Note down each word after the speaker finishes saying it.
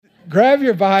Grab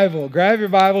your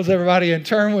Bibles, everybody, and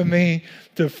turn with me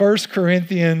to 1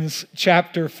 Corinthians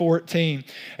chapter 14.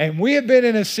 And we have been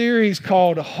in a series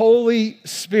called Holy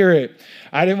Spirit.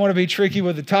 I didn't want to be tricky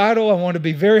with the title. I want to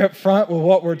be very upfront with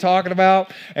what we're talking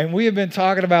about. And we have been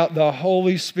talking about the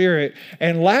Holy Spirit.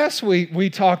 And last week we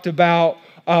talked about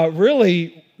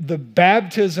really the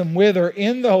baptism with or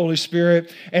in the Holy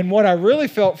Spirit. And what I really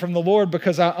felt from the Lord,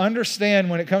 because I understand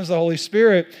when it comes to the Holy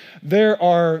Spirit, there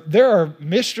are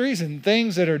mysteries and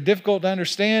things that are difficult to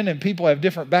understand, and people have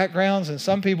different backgrounds, and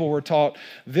some people were taught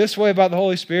this way about the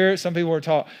Holy Spirit, some people were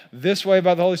taught this way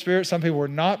about the Holy Spirit, some people were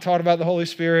not taught about the Holy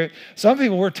Spirit, some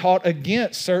people were taught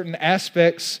against certain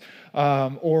aspects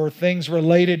or things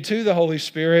related to the Holy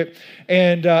Spirit.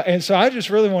 And so I just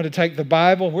really want to take the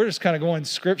Bible. We're just kind of going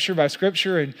scripture by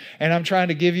scripture, and I'm trying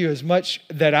to give you as much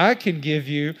that I can give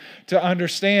you to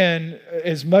understand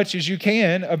as much as you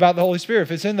can about the Holy Spirit.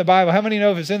 If it's in the Bible, how many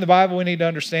know if it's in the Bible, we need to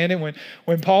understand it?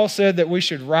 When Paul said that we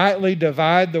should rightly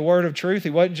divide the word of truth, he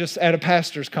wasn't just at a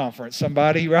pastor's conference,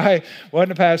 somebody, right?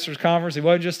 Wasn't a pastor's conference. He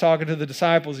wasn't just talking to the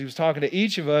disciples. He was talking to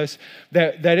each of us.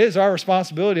 That is our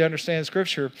responsibility to understand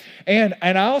Scripture. And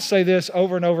I'll say this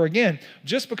over and over again,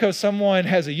 just because someone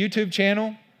has a YouTube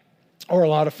channel or a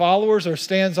lot of followers or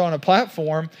stands on a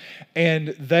platform and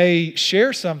they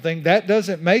share something, that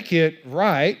doesn't make it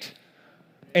right.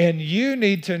 And you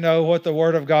need to know what the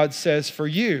Word of God says for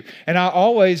you. And I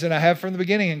always, and I have from the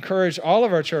beginning, encouraged all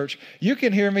of our church, you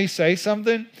can hear me say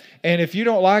something, and if you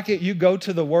don't like it, you go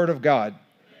to the Word of God.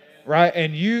 Right?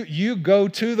 And you go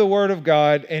to the Word of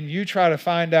God and you try to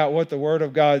find out what the Word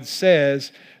of God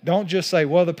says. Don't just say,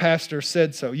 well, the pastor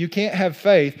said so. You can't have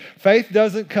faith. Faith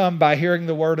doesn't come by hearing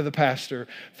the word of the pastor.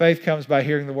 Faith comes by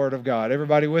hearing the Word of God.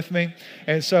 Everybody with me?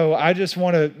 And so I just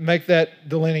want to make that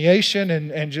delineation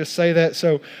and just say that.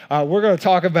 So we're going to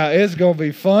talk about, it's going to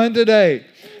be fun today.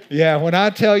 Yeah, when I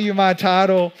tell you my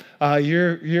title,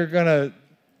 you're going to,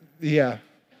 yeah.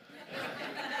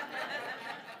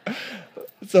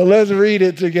 So let's read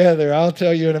it together. I'll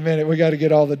tell you in a minute. We got to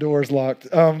get all the doors locked.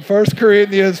 1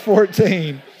 Corinthians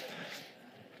 14.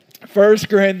 1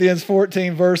 Corinthians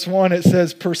 14, verse 1, it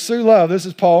says, pursue love. This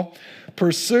is Paul.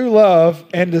 Pursue love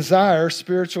and desire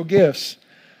spiritual gifts,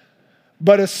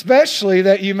 but especially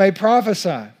that you may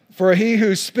prophesy. For he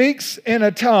who speaks in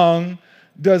a tongue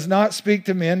does not speak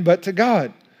to men, but to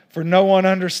God. For no one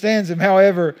understands him.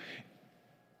 However,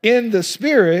 in the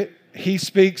Spirit, he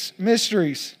speaks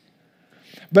mysteries.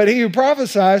 But he who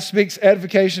prophesies speaks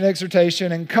edification,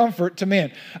 exhortation, and comfort to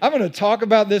men. I'm going to talk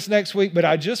about this next week, but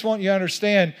I just want you to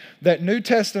understand that New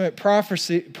Testament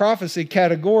prophecy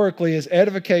categorically is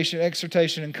edification,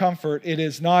 exhortation, and comfort. It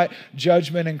is not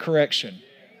judgment and correction.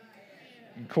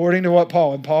 According to what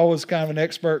Paul, and Paul was kind of an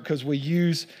expert because we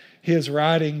use his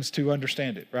writings to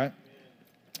understand it, right?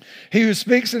 He who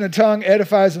speaks in a tongue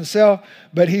edifies himself,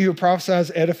 but he who prophesies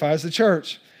edifies the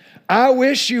church. I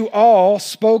wish you all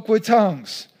spoke with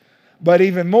tongues, but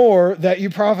even more that you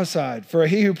prophesied. For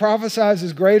he who prophesies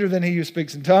is greater than he who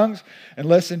speaks in tongues,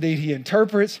 unless indeed he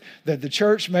interprets, that the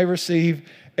church may receive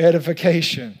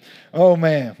edification. Oh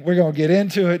man, we're going to get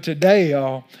into it today,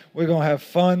 y'all. We're going to have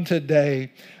fun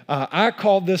today. I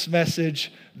called this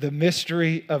message The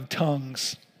Mystery of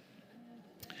Tongues.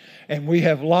 And we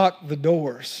have locked the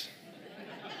doors.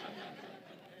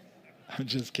 I'm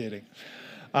just kidding.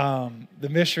 The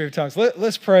mystery of tongues.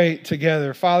 Let's pray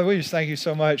together. Father, we just thank you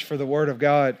so much for the Word of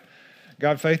God.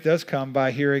 God, faith does come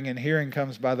by hearing, and hearing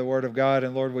comes by the Word of God.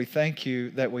 And Lord, we thank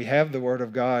you that we have the Word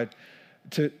of God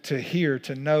to hear,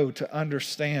 to know, to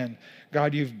understand.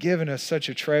 God, you've given us such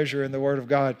a treasure in the Word of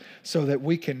God so that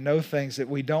we can know things, that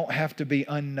we don't have to be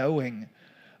unknowing.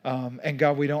 And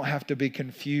God, we don't have to be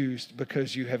confused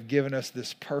because you have given us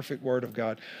this perfect Word of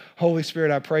God. Holy Spirit,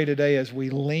 I pray today as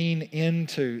we lean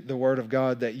into the Word of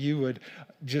God that you would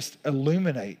just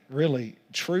illuminate, really,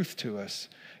 truth to us.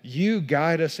 You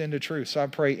guide us into truth. So I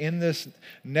pray in this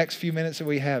next few minutes that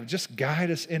we have, just guide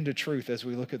us into truth as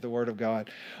we look at the Word of God.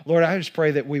 Lord, I just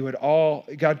pray that we would all,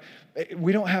 God,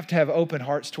 we don't have to have open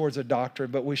hearts towards a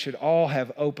doctrine, but we should all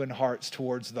have open hearts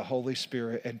towards the Holy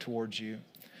Spirit and towards you.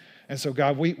 And so,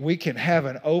 God, we can have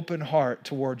an open heart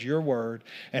towards your word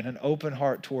and an open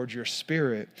heart towards your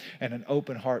Spirit and an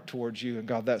open heart towards you. And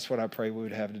God, that's what I pray we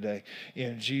would have today.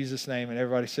 In Jesus' name. And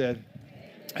everybody said,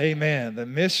 amen. The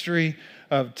mystery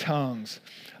of tongues.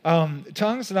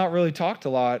 Tongues are not really talked a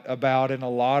lot about in a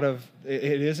lot of, it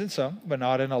is in some, but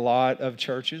not in a lot of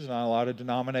churches, not a lot of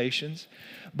denominations.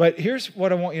 But here's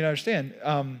what I want you to understand.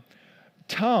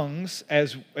 Tongues,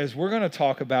 as we're going to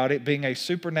talk about it being a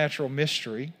supernatural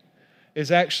mystery, is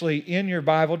actually in your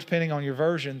Bible, depending on your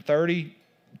version, 30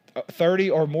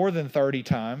 or more than 30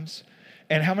 times.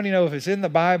 And how many know if it's in the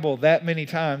Bible that many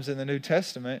times in the New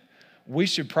Testament, we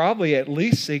should probably at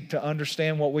least seek to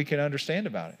understand what we can understand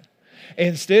about it.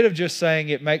 Instead of just saying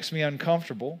it makes me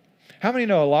uncomfortable. How many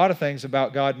know a lot of things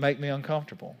about God make me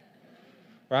uncomfortable?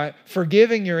 Right?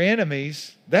 Forgiving your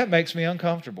enemies, that makes me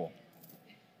uncomfortable.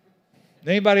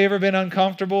 Anybody ever been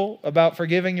uncomfortable about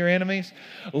forgiving your enemies?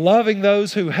 Loving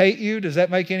those who hate you, does that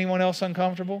make anyone else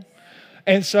uncomfortable?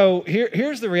 And so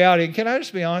here's the reality, and can I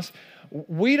just be honest?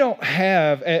 We don't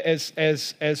have,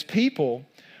 as people,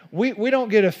 we don't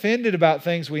get offended about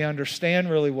things we understand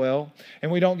really well,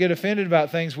 and we don't get offended about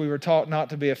things we were taught not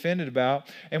to be offended about,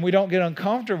 and we don't get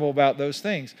uncomfortable about those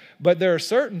things. But there are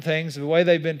certain things, the way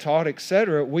they've been taught,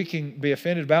 etc., we can be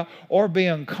offended about or be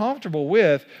uncomfortable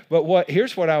with. But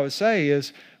here's what I would say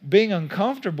is, being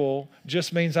uncomfortable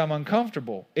just means I'm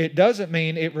uncomfortable. It doesn't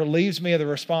mean it relieves me of the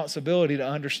responsibility to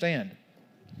understand.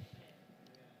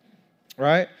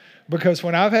 Right? Because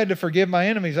when I've had to forgive my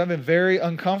enemies, I've been very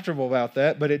uncomfortable about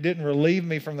that, but it didn't relieve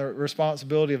me from the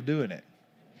responsibility of doing it.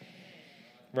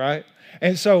 Right?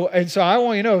 And so I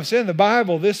want you to know, if it's in the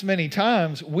Bible this many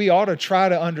times, we ought to try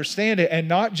to understand it and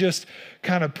not just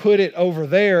kind of put it over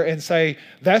there and say,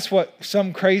 that's what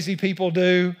some crazy people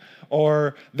do,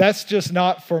 or that's just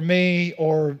not for me,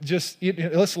 or just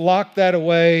let's lock that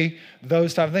away,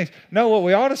 those type of things. No, what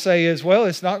we ought to say is, well,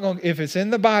 it's not going. If it's in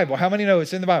the Bible, how many know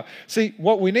it's in the Bible? See,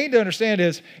 what we need to understand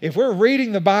is, if we're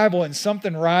reading the Bible and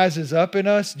something rises up in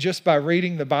us just by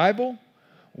reading the Bible,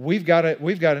 we've got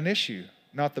an issue,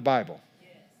 not the Bible.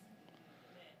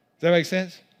 Does that make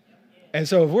sense? And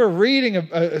so if we're reading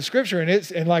a scripture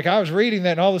and like I was reading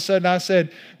that, and all of a sudden I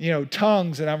said,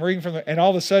 tongues, and I'm reading and all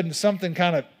of a sudden something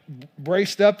kind of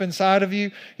braced up inside of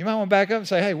you, you might want to back up and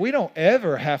say, hey, we don't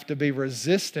ever have to be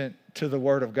resistant to the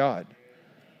Word of God.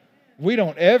 We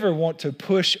don't ever want to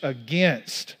push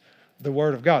against the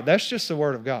Word of God. That's just the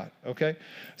Word of God, okay?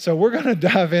 So we're going to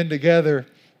dive in together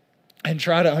and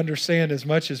try to understand as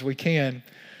much as we can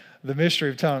the mystery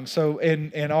of tongues. So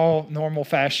in all normal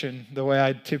fashion, the way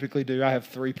I typically do, I have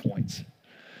 3 points.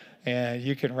 And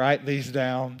you can write these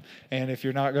down. And if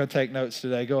you're not going to take notes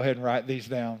today, go ahead and write these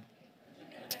down.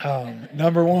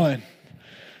 Number one,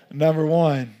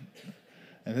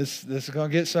 and this is going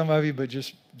to get some of you, but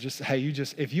just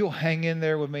if you'll hang in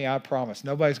there with me, I promise,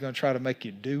 nobody's going to try to make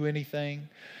you do anything.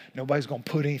 Nobody's going to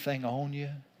put anything on you.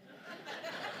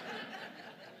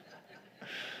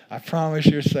 I promise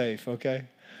you're safe, okay?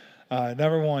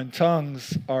 Number one,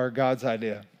 tongues are God's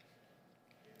idea.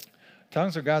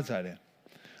 Tongues are God's idea.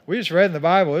 We just read in the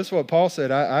Bible, this is what Paul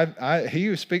said, he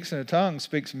who speaks in a tongue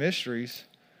speaks mysteries.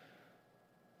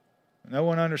 No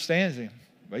one understands him,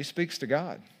 but he speaks to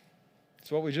God.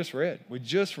 That's what we just read. We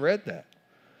just read that.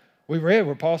 We read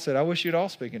where Paul said, I wish you'd all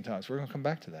speak in tongues. We're going to come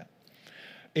back to that.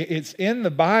 It's in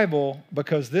the Bible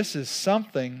because this is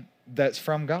something that's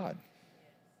from God.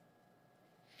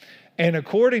 And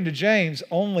according to James,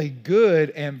 only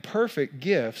good and perfect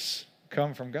gifts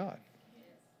come from God.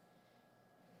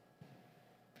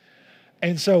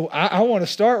 And so I want to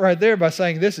start right there by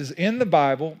saying this is in the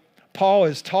Bible. Paul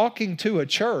is talking to a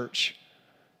church,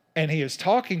 and he is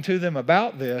talking to them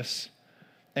about this.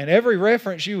 And every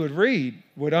reference you would read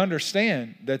would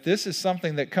understand that this is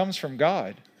something that comes from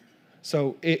God.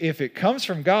 So if it comes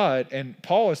from God and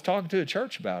Paul is talking to a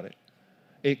church about it,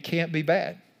 it can't be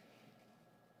bad.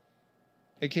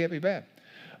 It can't be bad.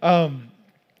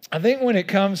 I think when it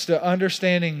comes to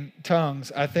understanding tongues,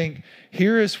 I think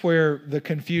here is where the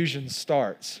confusion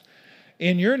starts.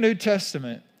 In your New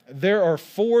Testament, there are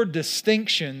 4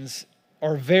 distinctions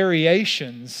or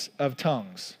variations of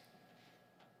tongues.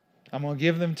 I'm going to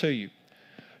give them to you.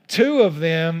 2 of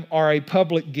them are a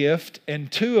public gift, and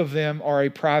 2 of them are a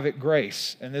private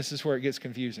grace. And this is where it gets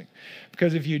confusing.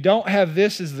 Because if you don't have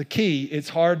this as the key, it's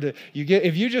hard to,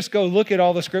 if you just go look at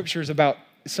all the scriptures about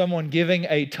someone giving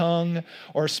a tongue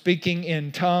or speaking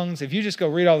in tongues, if you just go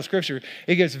read all the scripture,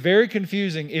 it gets very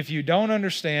confusing if you don't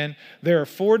understand there are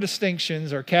 4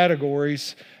 distinctions or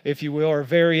categories, if you will, or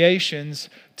variations,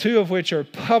 2 of which are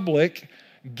public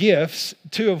gifts,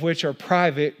 2 of which are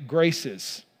private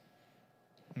graces.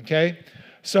 Okay?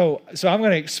 So I'm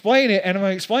going to explain it, and I'm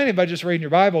going to explain it by just reading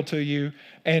your Bible to you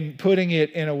and putting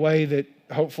it in a way that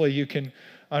hopefully you can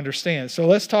understand. So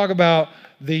let's talk about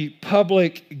the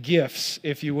public gifts,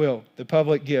 if you will, the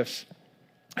public gifts.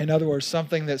 In other words,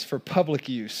 something that's for public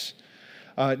use.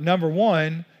 Number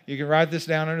 1, you can write this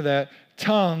down under that,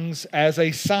 tongues as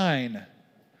a sign.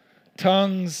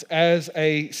 Tongues as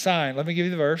a sign. Let me give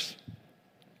you the verse.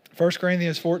 1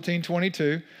 Corinthians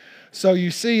 14:22. So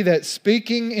you see that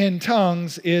speaking in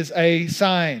tongues is a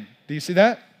sign. Do you see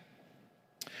that?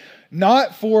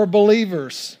 Not for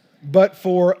believers. but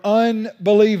for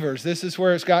unbelievers. This is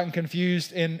where it's gotten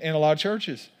confused in a lot of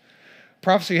churches.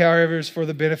 Prophecy, however, is for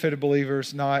the benefit of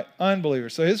believers, not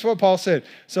unbelievers. So this is what Paul said.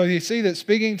 So you see that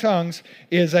speaking tongues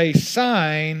is a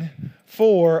sign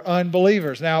for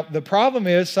unbelievers. Now, the problem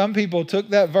is some people took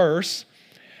that verse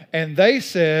and they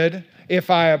said, if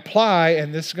I apply,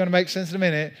 and this is going to make sense in a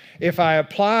minute, if I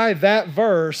apply that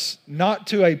verse not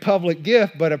to a public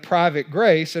gift but a private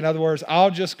grace, in other words, I'll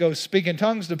just go speak in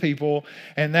tongues to people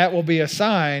and that will be a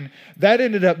sign, that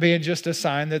ended up being just a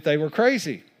sign that they were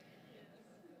crazy.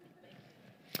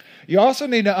 You also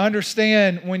need to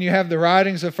understand when you have the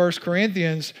writings of 1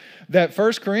 Corinthians, that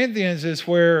 1 Corinthians is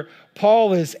where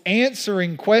Paul is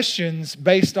answering questions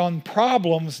based on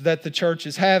problems that the church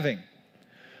is having.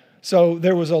 So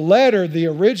there was a letter, the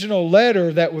original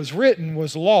letter that was written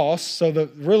was lost. So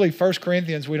really 1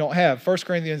 Corinthians we don't have. 1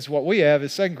 Corinthians, what we have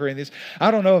is 2 Corinthians. I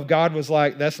don't know if God was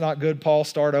like, that's not good, Paul,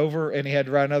 start over, and he had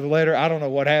to write another letter. I don't know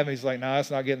what happened. He's like, no,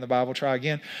 that's not getting the Bible, try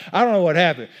again. I don't know what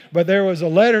happened. But there was a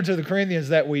letter to the Corinthians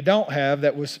that we don't have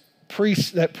that was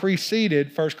that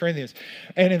preceded 1 Corinthians.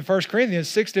 And in 1 Corinthians,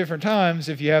 6 different times,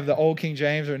 if you have the Old King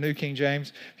James or New King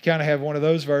James, you kind of have one of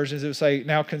those versions, it would say,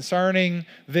 now concerning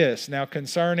this, now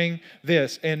concerning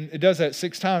this. And it does that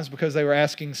 6 times because they were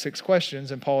asking 6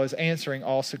 questions, and Paul is answering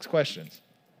all 6 questions.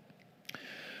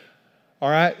 All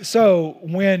right, so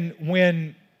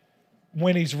when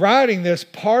he's writing this,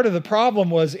 part of the problem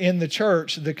was in the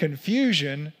church, the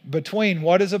confusion between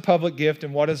what is a public gift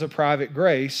and what is a private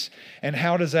grace, and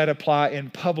how does that apply in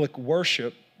public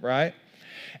worship, right?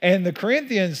 And the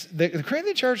Corinthian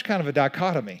church is kind of a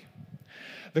dichotomy.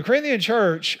 The Corinthian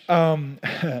church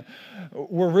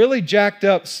were really jacked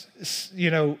up,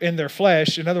 in their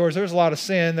flesh. In other words, there was a lot of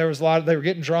sin. They were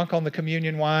getting drunk on the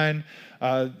communion wine.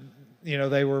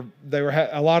 They were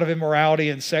a lot of immorality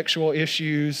and sexual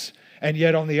issues. And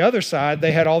yet on the other side,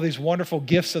 they had all these wonderful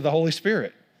gifts of the Holy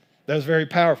Spirit. That was very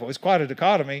powerful. It's quite a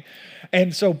dichotomy.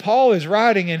 And so Paul is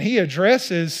writing and he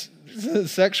addresses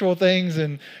sexual things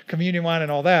and communion wine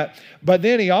and all that. But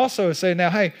then he also is saying, now,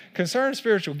 hey, concerning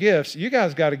spiritual gifts, you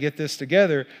guys got to get this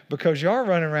together because you are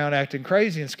running around acting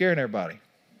crazy and scaring everybody.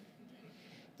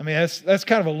 I mean, that's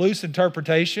kind of a loose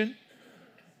interpretation.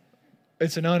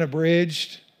 It's an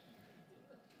unabridged.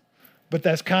 But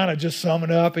that's kind of just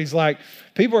summing up. He's like,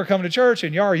 people are coming to church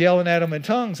and y'all are yelling at them in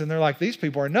tongues and they're like, these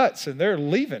people are nuts and they're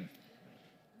leaving.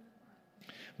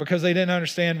 Because they didn't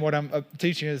understand what I'm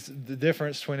teaching is the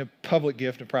difference between a public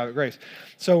gift and private grace.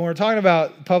 So when we're talking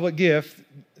about public gift,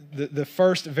 the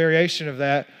first variation of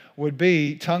that would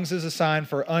be tongues as a sign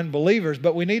for unbelievers,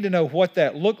 but we need to know what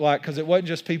that looked like because it wasn't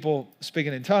just people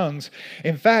speaking in tongues.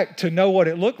 In fact, to know what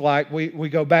it looked like, we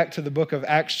go back to the book of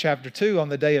Acts chapter 2 on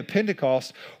the day of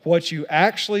Pentecost. What you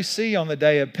actually see on the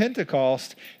day of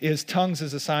Pentecost is tongues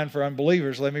as a sign for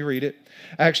unbelievers. Let me read it.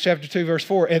 Acts chapter 2, verse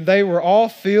 4. And they were all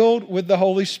filled with the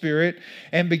Holy Spirit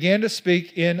and began to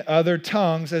speak in other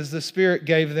tongues as the Spirit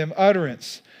gave them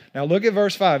utterance. Now look at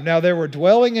verse 5. Now there were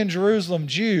dwelling in Jerusalem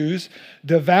Jews,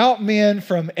 devout men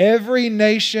from every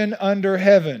nation under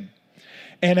heaven.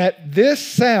 And at this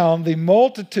sound the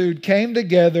multitude came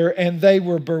together, and they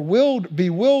were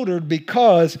bewildered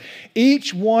because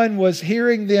each one was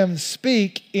hearing them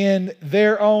speak in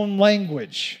their own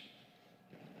language.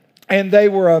 And they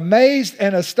were amazed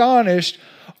and astonished.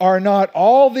 Are not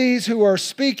all these who are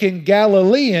speaking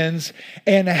Galileans?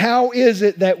 And how is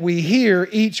it that we hear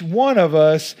each one of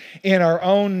us in our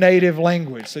own native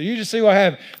language? So you just see what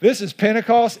happened. This is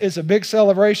Pentecost. It's a big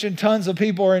celebration. Tons of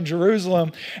people are in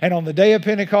Jerusalem. And on the day of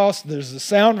Pentecost, there's the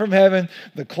sound from heaven,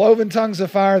 the cloven tongues of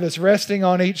fire that's resting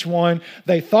on each one.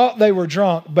 They thought they were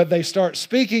drunk, but they start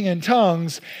speaking in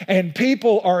tongues. And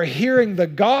people are hearing the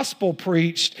gospel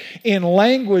preached in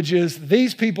languages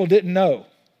these people didn't know.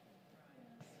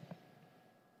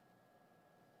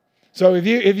 So if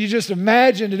you just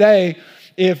imagine today,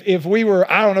 if we were,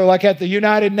 I don't know, like at the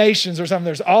United Nations or something,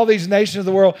 there's all these nations of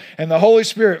the world and the Holy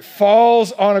Spirit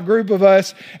falls on a group of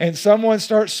us and someone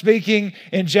starts speaking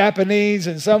in Japanese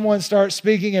and someone starts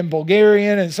speaking in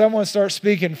Bulgarian and someone starts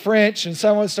speaking French and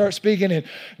someone starts speaking in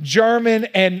German,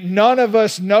 and none of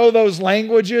us know those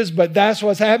languages, but that's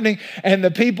what's happening. And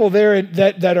the people there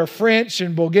that are French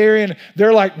and Bulgarian,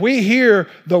 they're like, we hear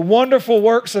the wonderful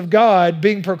works of God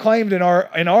being proclaimed in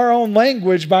our own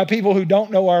language by people who don't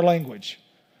know our language.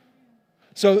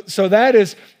 So that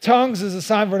is, tongues is a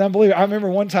sign for an unbeliever. I remember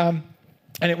one time,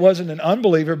 and it wasn't an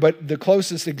unbeliever, but the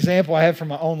closest example I have from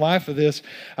my own life of this,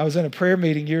 I was in a prayer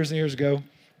meeting years and years ago,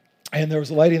 and there was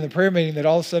a lady in the prayer meeting that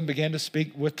all of a sudden began to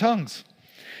speak with tongues.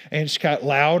 And she got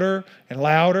louder and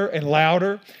louder and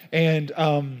louder. And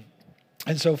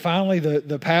And so finally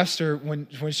the pastor, when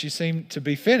she seemed to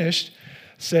be finished,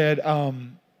 said,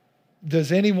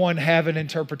 does anyone have an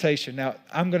interpretation? Now,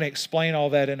 I'm going to explain all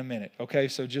that in a minute, okay?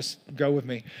 So just go with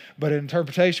me. But an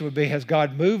interpretation would be, has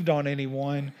God moved on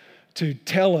anyone to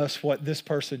tell us what this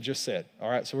person just said? All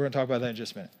right, so we're going to talk about that in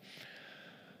just a minute.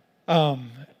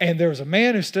 And there was a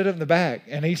man who stood up in the back,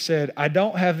 and he said, I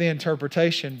don't have the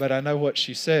interpretation, but I know what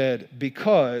she said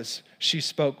because she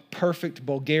spoke perfect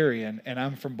Bulgarian, and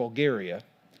I'm from Bulgaria.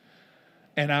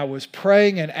 And I was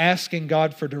praying and asking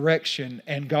God for direction,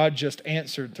 and God just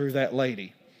answered through that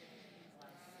lady.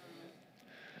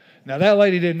 Now, that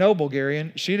lady didn't know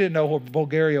Bulgarian. She didn't know what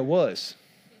Bulgaria was.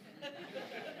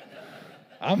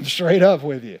 I'm straight up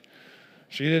with you.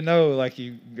 She didn't know, like,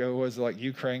 was like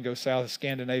Ukraine, go south,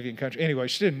 Scandinavian country. Anyway,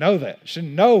 she didn't know that. She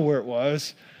didn't know where it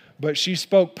was, but she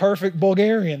spoke perfect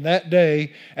Bulgarian that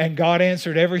day, and God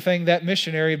answered everything that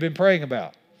missionary had been praying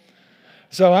about.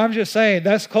 So I'm just saying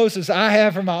that's closest I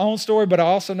have from my own story, but I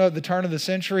also know at the turn of the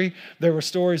century, there were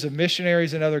stories of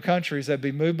missionaries in other countries that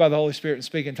be moved by the Holy Spirit and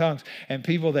speak in tongues, and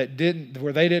people that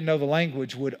where they didn't know the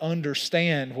language would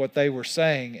understand what they were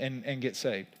saying and get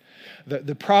saved.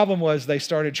 The problem was they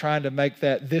started trying to make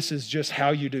that this is just how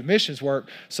you do missions work,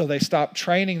 so they stopped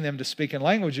training them to speak in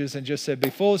languages and just said, be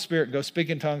full of Spirit and go speak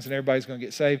in tongues and everybody's going to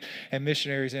get saved, and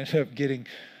missionaries ended up getting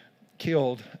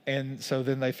killed, and so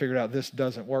then they figured out this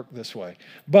doesn't work this way.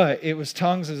 But it was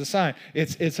tongues as a sign.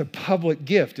 It's a public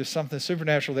gift. It's something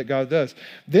supernatural that God does.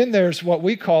 Then there's what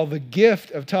we call the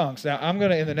gift of tongues. Now, I'm going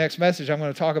to, in the next message, I'm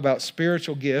going to talk about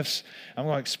spiritual gifts. I'm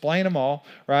going to explain them all,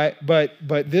 right? But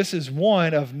this is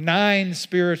one of 9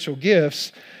 spiritual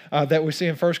gifts that we see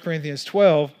in 1 Corinthians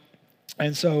 12.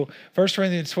 And so 1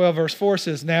 Corinthians 12 verse 4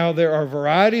 says, now there are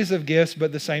varieties of gifts,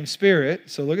 but the same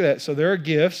Spirit. So look at that. So there are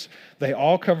gifts. They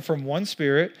all come from one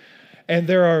Spirit. And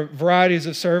there are varieties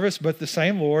of service, but the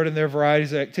same Lord. And there are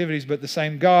varieties of activities, but the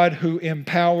same God who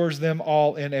empowers them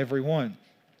all in every one.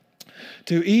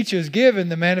 To each is given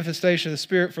the manifestation of the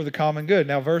Spirit for the common good.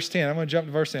 Now, verse 10. I'm going to jump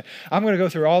to verse 10. I'm going to go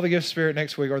through all the gifts of the Spirit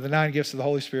next week, or the 9 gifts of the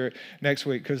Holy Spirit next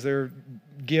week, because they're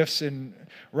gifts in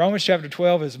Romans chapter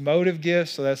 12 is motive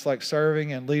gifts, so that's like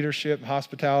serving and leadership and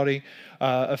hospitality.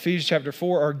 Ephesians chapter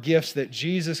 4 are gifts that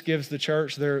Jesus gives the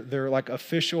church. They're like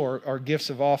official or gifts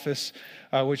of office,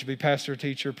 which would be pastor,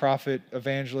 teacher, prophet,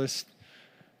 evangelist,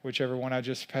 whichever one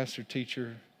apostle.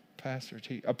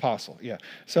 Yeah.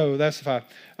 So that's the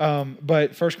 5.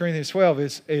 But 1 Corinthians 12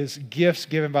 is gifts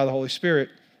given by the Holy Spirit.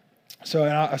 So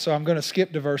I'm going to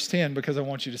skip to verse 10 because I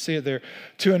want you to see it there.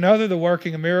 To another, the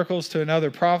working of miracles. To another,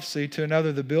 prophecy. To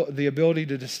another, the ability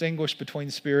to distinguish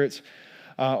between spirits,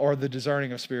 or the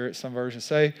discerning of spirits, some versions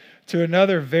say. To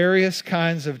another, various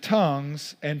kinds of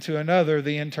tongues. And to another,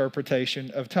 the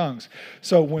interpretation of tongues.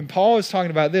 So when Paul is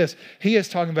talking about this, he is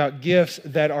talking about gifts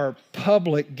that are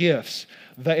public gifts.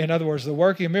 In other words, the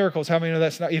working of miracles, how many know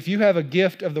that's not? If you have a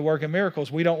gift of the working of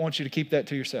miracles, we don't want you to keep that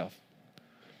to yourself.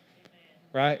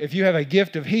 Right? If you have a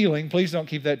gift of healing, please don't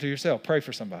keep that to yourself. Pray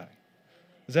for somebody.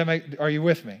 Are you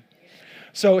with me?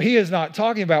 So he is not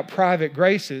talking about private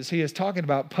graces. He is talking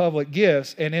about public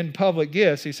gifts. And in public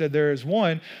gifts, he said there is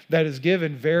one that is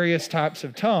given various types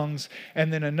of tongues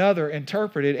and then another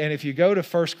interpreted. And if you go to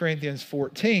 1 Corinthians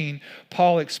 14,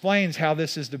 Paul explains how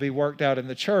this is to be worked out in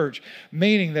the church,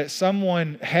 meaning that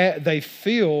someone, they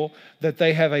feel that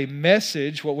they have a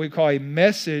message, what we call a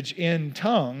message in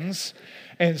tongues,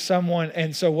 and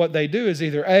so what they do is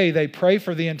either A, they pray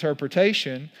for the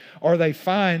interpretation, or they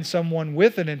find someone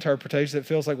with an interpretation that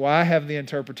feels like, well, I have the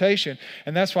interpretation.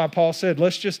 And that's why Paul said,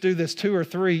 let's just do this 2 or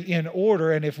 3 in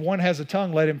order. And if one has a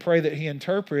tongue, let him pray that he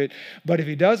interpret. But if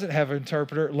he doesn't have an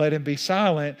interpreter, let him be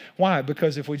silent. Why?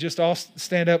 Because if we just all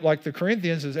stand up like the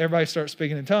Corinthians, as everybody starts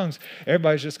speaking in tongues,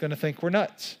 everybody's just going to think we're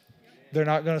nuts. They're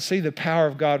not going to see the power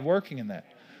of God working in that.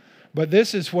 But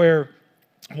this is where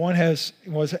one has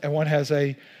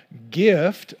a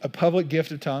gift, a public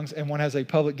gift of tongues, and one has a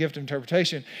public gift of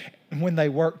interpretation. And when they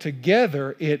work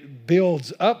together, it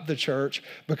builds up the church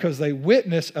because they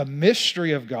witness a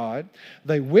mystery of God,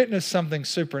 they witness something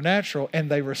supernatural,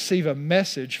 and they receive a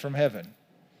message from heaven.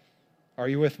 Are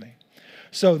you with me?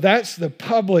 So that's the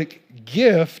public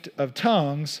gift of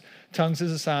tongues. Tongues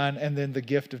is a sign, and then the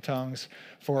gift of tongues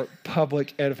for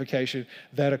public edification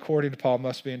that, according to Paul,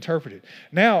 must be interpreted.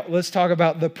 Now, let's talk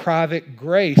about the private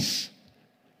grace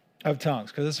of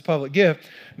tongues, because it's a public gift.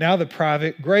 Now, the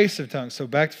private grace of tongues. So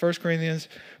back to 1 Corinthians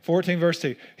 14, verse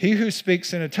 2. He who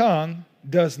speaks in a tongue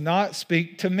does not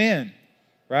speak to men,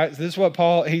 right? This is what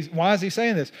Paul, why is he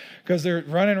saying this? Because they're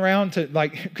running around to,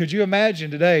 like, could you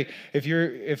imagine today, if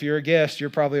you're a guest, you're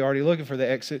probably already looking for the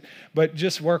exit, but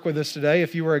just work with us today.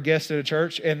 If you were a guest at a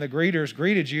church and the greeters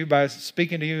greeted you by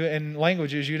speaking to you in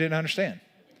languages you didn't understand.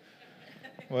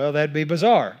 Well, that'd be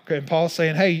bizarre. And Paul's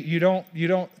saying, hey, you don't,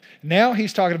 now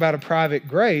he's talking about a private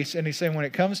grace, and he's saying when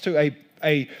it comes to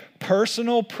a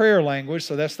personal prayer language,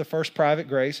 so that's the first private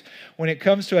grace, when it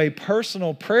comes to a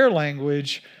personal prayer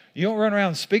language, you don't run around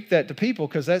and speak that to people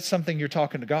because that's something you're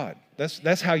talking to God.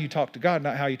 That's how you talk to God,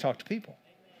 not how you talk to people,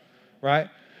 right?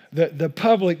 The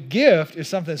public gift is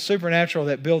something supernatural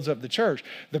that builds up the church.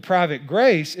 The private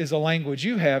grace is a language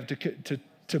you have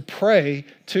to pray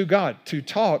to God, to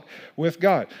talk with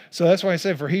God. So that's why I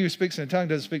said, for he who speaks in a tongue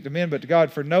doesn't speak to men, but to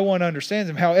God, for no one understands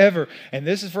him. However, and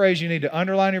this is a phrase you need to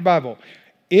underline in your Bible,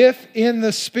 if in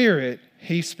the Spirit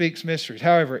he speaks mysteries.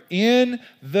 However, in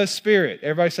the Spirit,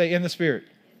 everybody say in the Spirit.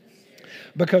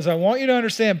 Because I want you to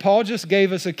understand, Paul just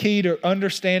gave us a key to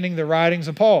understanding the writings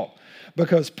of Paul.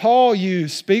 Because Paul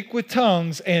used speak with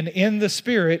tongues and in the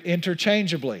Spirit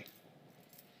interchangeably.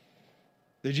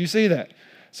 Did you see that?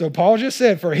 So Paul just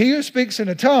said, for he who speaks in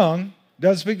a tongue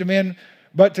doesn't speak to men,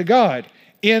 but to God.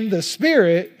 In the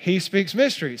Spirit, he speaks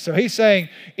mysteries. So he's saying,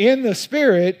 in the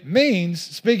Spirit means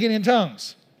speaking in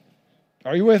tongues.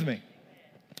 Are you with me?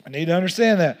 I need to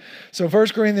understand that. So 1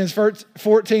 Corinthians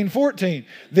 14:14.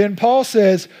 Then Paul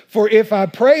says, for if I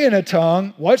pray in a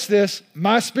tongue, watch this,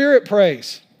 my spirit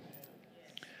prays.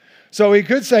 So he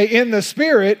could say, in the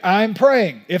Spirit, I'm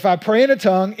praying. If I pray in a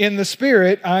tongue, in the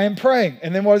Spirit, I am praying.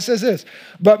 And then what it says is,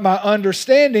 but my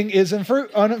understanding is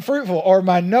unfruitful, or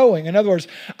my knowing. In other words,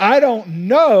 I don't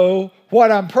know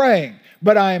what I'm praying,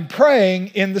 but I am praying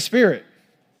in the Spirit.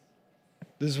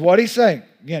 This is what he's saying.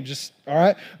 Again, all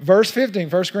right. Verse 15,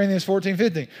 1 Corinthians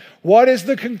 14:15. What is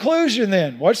the conclusion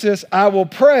then? Watch this. I will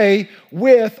pray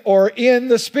with or in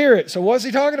the Spirit. So what's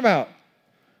he talking about?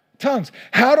 Tongues.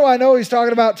 How do I know he's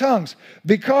talking about tongues?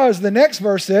 Because the next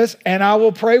verse says, and I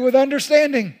will pray with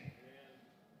understanding.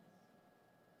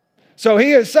 So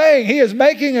he is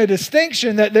making a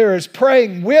distinction that there is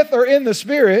praying with or in the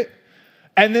Spirit,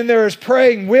 and then there is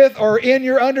praying with or in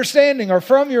your understanding or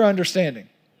from your understanding.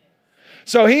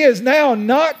 So he is now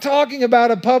not talking about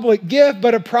a public gift,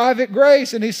 but a private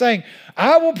grace. And he's saying,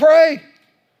 I will pray,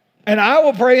 and I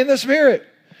will pray in the Spirit,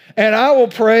 and I will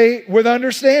pray with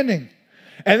understanding.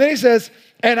 And then he says,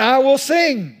 and I will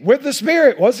sing with the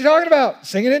Spirit. What's he talking about?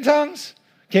 Singing in tongues.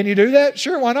 Can you do that?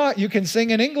 Sure, why not? You can sing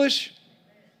in English.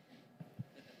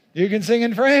 You can sing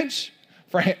in French.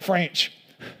 French.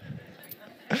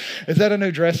 Is that a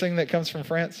new dressing that comes from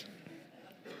France?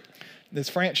 It's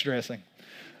French dressing.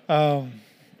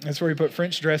 That's where you put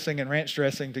French dressing and ranch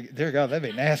dressing. Dear God, that'd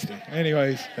be nasty.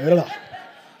 Anyways.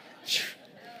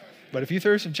 But if you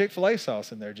threw some Chick-fil-A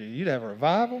sauce in there, you'd have a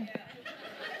revival.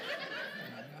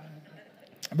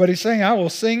 But he's saying, I will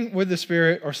sing with the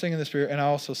Spirit or sing in the Spirit, and I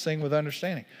also sing with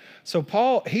understanding. So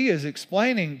Paul, he is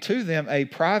explaining to them a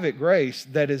private grace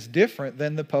that is different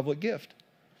than the public gift.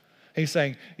 He's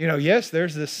saying, yes,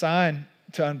 there's this sign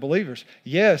to unbelievers.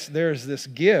 Yes, there's this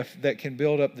gift that can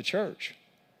build up the church.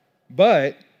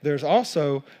 But there's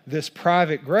also this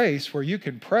private grace where you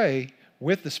can pray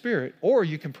with the Spirit or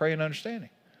you can pray in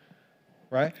understanding.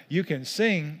 Right? You can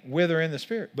sing with or in the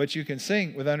Spirit, but you can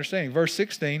sing with understanding. Verse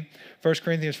 16, 1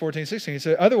 Corinthians 14:16, he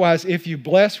said, otherwise, if you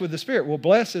bless with the Spirit, well,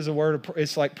 bless is a word,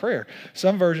 it's like prayer.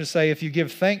 Some versions say if you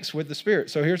give thanks with the Spirit.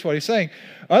 So here's what he's saying.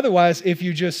 Otherwise, if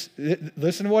you just,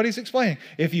 listen to what he's explaining.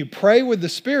 If you pray with the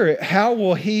Spirit, how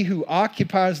will he who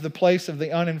occupies the place of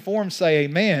the uninformed say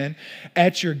amen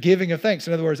at your giving of thanks?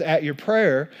 In other words, at your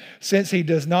prayer, since he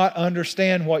does not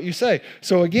understand what you say.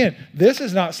 So again, this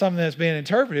is not something that's being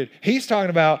interpreted. He's talking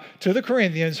about to the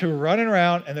Corinthians who are running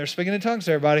around and they're speaking in tongues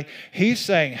to everybody. He's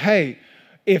saying, hey,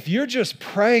 if you're just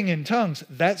praying in tongues,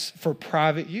 that's for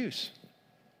private use.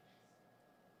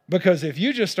 Because if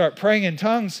you just start praying in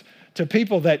tongues to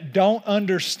people that don't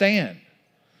understand.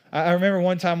 I remember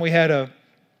one time we had a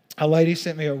lady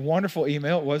sent me a wonderful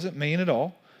email. It wasn't mean at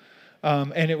all.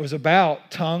 And it was about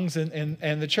tongues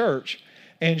and the church.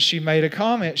 And she made a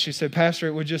comment. She said, Pastor,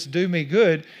 it would just do me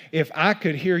good if I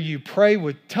could hear you pray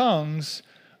with tongues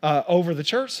over the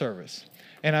church service.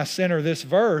 And I sent her this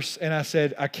verse, and I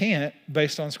said, I can't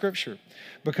based on Scripture.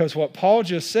 Because what Paul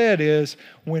just said is,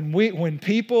 when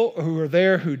people who are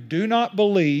there who do not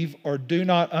believe or do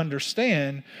not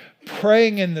understand,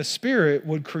 praying in the Spirit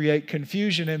would create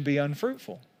confusion and be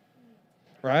unfruitful.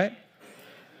 Right?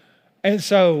 And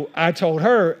so I told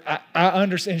her, I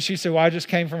understand. And she said, well, I just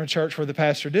came from a church where the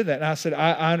pastor did that. And I said,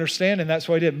 I understand, and that's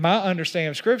what he did. My understanding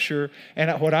of Scripture,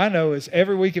 and what I know is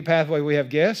every week at Pathway we have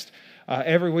guests.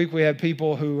 Every week we have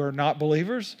people who are not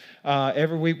believers.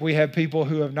 Every week we have people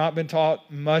who have not been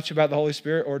taught much about the Holy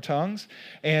Spirit or tongues.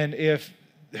 And if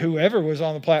whoever was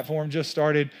on the platform just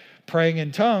started praying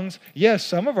in tongues, yes,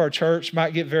 some of our church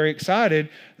might get very excited.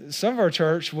 Some of our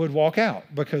church would walk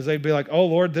out because they'd be like, oh,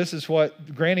 Lord, this is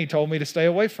what Granny told me to stay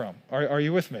away from. Are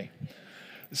you with me?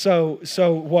 So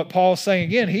what Paul's saying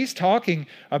again, he's talking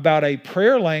about a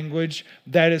prayer language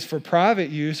that is for private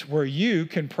use where you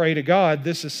can pray to God.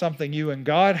 This is something you and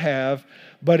God have,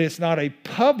 but it's not a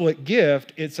public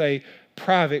gift. It's a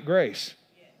private grace.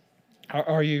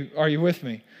 Are you with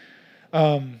me?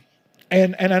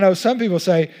 And I know some people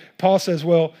say, Paul says,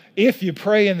 well, if you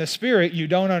pray in the Spirit, you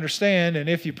don't understand, and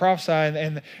if you prophesy,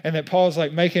 and that Paul's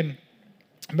like making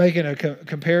a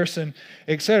comparison,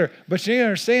 etc. But you need to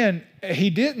understand, he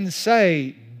didn't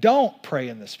say, don't pray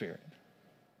in the Spirit.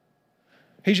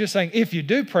 He's just saying, if you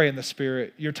do pray in the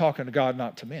Spirit, you're talking to God,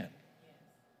 not to men.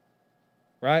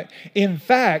 Right? In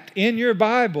fact, in your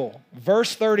Bible,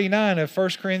 verse 39 of 1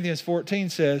 Corinthians 14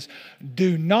 says,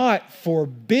 do not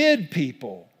forbid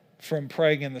people from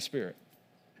praying in the Spirit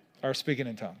or speaking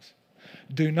in tongues.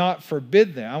 Do not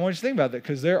forbid them. I want you to think about that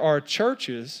because there are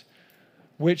churches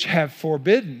which have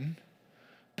forbidden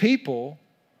people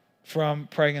from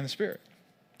praying in the Spirit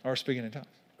or speaking in tongues.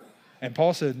 And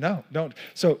Paul said, no, don't.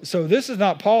 So this is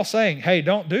not Paul saying, hey,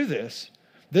 don't do this.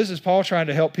 This is Paul trying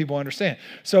to help people understand.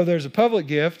 So there's a public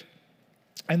gift,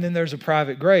 and then there's a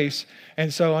private grace.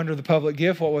 And so under the public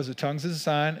gift, what was it? Tongues is a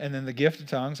sign, and then the gift of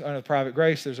tongues. Under the private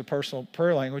grace, there's a personal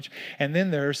prayer language, and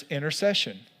then there's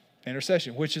intercession,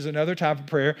 which is another type of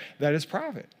prayer that is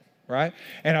private, right?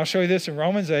 And I'll show you this in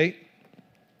Romans 8.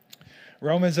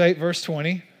 Romans 8, verse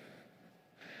 20.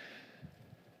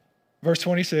 Verse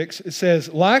 26, it says,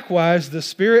 likewise, the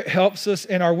Spirit helps us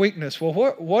in our weakness.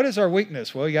 Well, what is our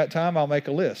weakness? Well, you got time? I'll make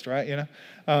a list, right?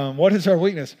 What is our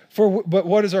weakness? But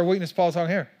what is our weakness Paul's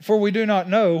talking here? For we do not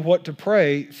know what to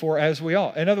pray for as we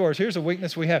ought. In other words, here's a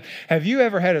weakness we have. Have you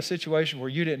ever had a situation where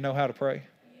you didn't know how to pray?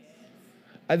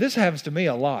 This happens to me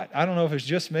a lot. I don't know if it's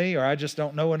just me or I just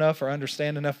don't know enough or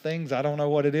understand enough things. I don't know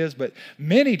what it is, but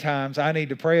many times I need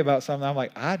to pray about something. I'm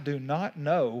like, I do not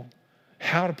know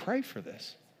how to pray for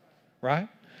this. Right?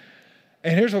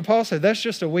 And here's what Paul said. That's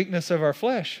just a weakness of our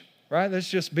flesh, right? That's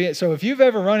just be it. So if you've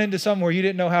ever run into somewhere where you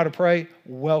didn't know how to pray,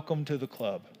 welcome to the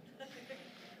club.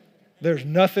 There's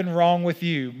nothing wrong with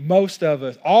you. Most of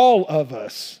us, all of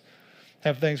us,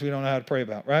 have things we don't know how to pray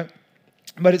about, right?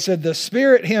 But it said the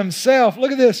Spirit Himself,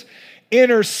 look at this,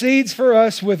 intercedes for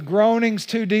us with groanings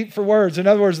too deep for words. In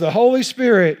other words, the Holy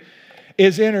Spirit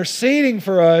is interceding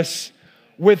for us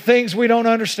with things we don't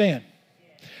understand.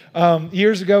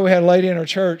 Years ago, we had a lady in our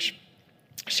church.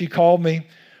 She called me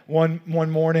one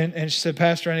morning and she said,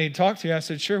 Pastor, I need to talk to you. I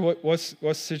said, sure, what's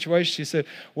the situation? She said,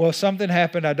 well, something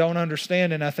happened I don't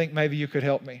understand and I think maybe you could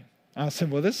help me. I said,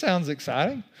 well, this sounds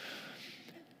exciting.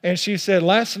 And she said,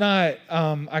 last night,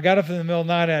 I got up in the middle of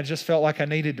the night and I just felt like I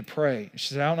needed to pray.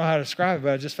 She said, I don't know how to describe it,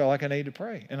 but I just felt like I needed to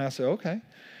pray. And I said, okay.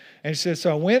 And she said,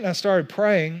 so I went and I started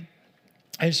praying.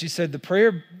 And she said, the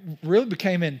prayer really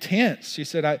became intense. She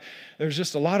said, there was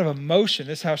just a lot of emotion.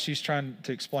 This is how she's trying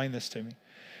to explain this to me.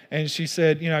 And she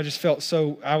said, I just felt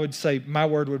so, I would say my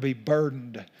word would be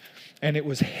burdened. And it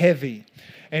was heavy.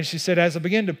 And she said, as I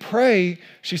began to pray,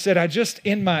 she said, she said,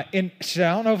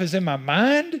 I don't know if it's in my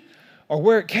mind or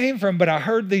where it came from, but I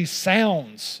heard these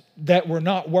sounds that were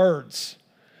not words.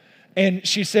 And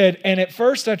she said, and at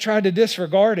first I tried to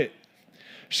disregard it.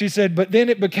 She said, but then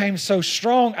it became so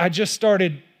strong, I just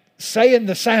started saying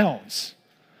the sounds.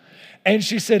 And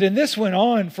she said, and this went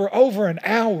on for over an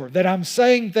hour, that I'm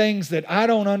saying things that I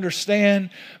don't understand.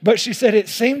 But she said, it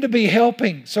seemed to be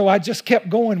helping, so I just kept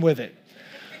going with it.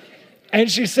 And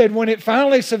she said, when it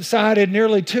finally subsided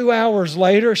nearly 2 hours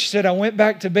later, she said, I went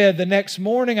back to bed. The next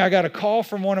morning, I got a call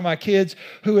from one of my kids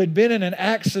who had been in an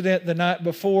accident the night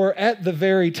before at the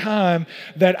very time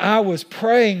that I was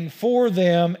praying for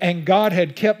them and God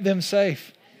had kept them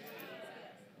safe.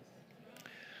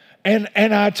 And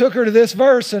I took her to this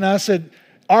verse and I said,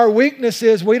 our weakness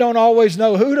is we don't always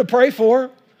know who to pray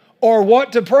for or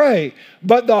what to pray,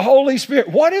 but the Holy Spirit.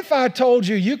 What if I told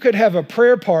you you could have a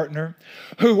prayer partner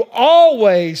who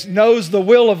always knows the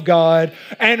will of God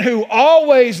and who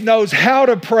always knows how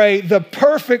to pray the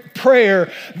perfect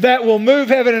prayer that will move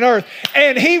heaven and earth,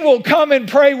 and He will come and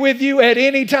pray with you at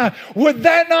any time? Would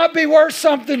that not be worth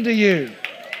something to you?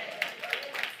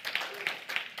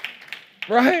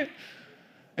 Right?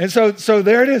 And so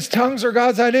there it is. Tongues are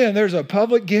God's idea, and there's a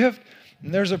public gift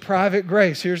and there's a private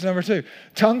grace. Here's number 2.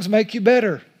 Tongues make you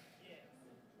better.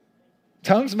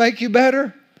 Tongues make you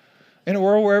better. In a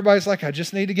world where everybody's like, I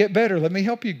just need to get better. Let me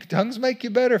help you. Tongues make you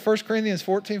better. 1 Corinthians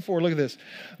 14:4. Look at this.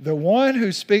 The one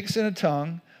who speaks in a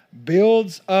tongue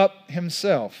builds up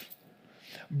himself,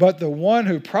 but the one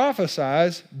who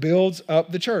prophesies builds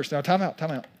up the church. Now, time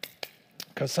out.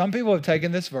 Because some people have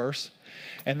taken this verse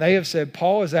and they have said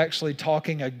Paul is actually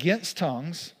talking against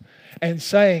tongues and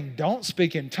saying, don't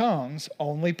speak in tongues,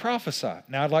 only prophesy.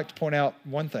 Now, I'd like to point out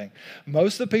one thing.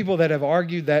 Most of the people that have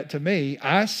argued that to me,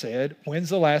 I said, when's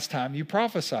the last time you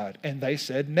prophesied? And they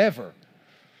said, never.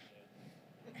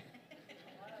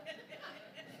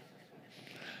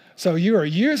 So you are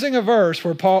using a verse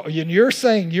where Paul, and you're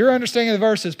saying, your understanding of the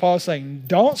verse is Paul saying,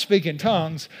 don't speak in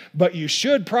tongues, but you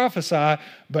should prophesy,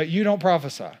 but you don't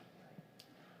prophesy.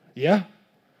 Yeah?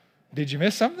 Did you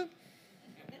miss something?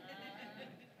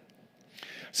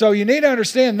 So you need to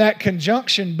understand that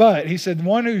conjunction, but. He said, the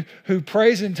one who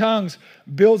prays in tongues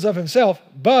builds up himself,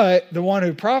 but the one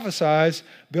who prophesies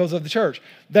builds up the church.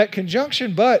 That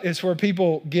conjunction, but, is where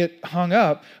people get hung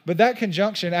up. But that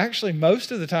conjunction, actually, most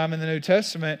of the time in the New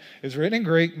Testament, is written in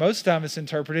Greek. Most of the time it's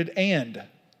interpreted and.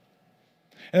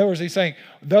 In other words, he's saying,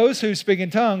 those who speak in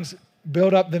tongues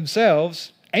build up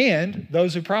themselves, and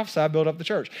those who prophesy build up the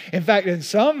church. In fact, in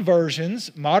some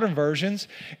versions, modern versions,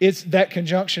 it's that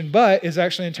conjunction but is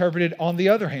actually interpreted on the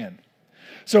other hand.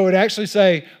 So it would actually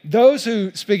say, those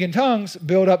who speak in tongues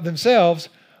build up themselves.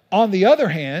 On the other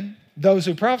hand, those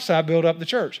who prophesy build up the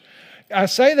church. I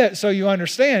say that so you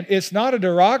understand, it's not a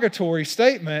derogatory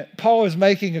statement. Paul is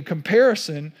making a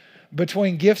comparison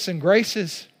between gifts and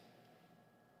graces.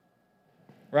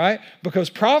 Right? Because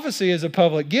prophecy is a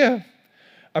public gift.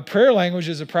 A prayer language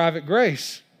is a private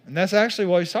grace. And that's actually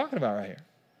what he's talking about right here.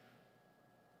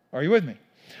 Are you with me?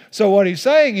 So what he's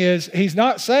saying is, he's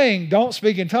not saying don't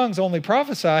speak in tongues, only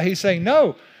prophesy. He's saying,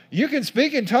 no, you can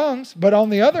speak in tongues, but on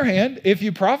the other hand, if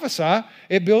you prophesy,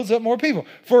 it builds up more people.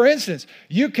 For instance,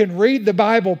 you can read the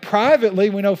Bible privately.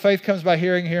 We know faith comes by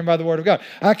hearing, hearing by the word of God.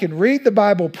 I can read the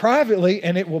Bible privately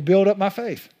and it will build up my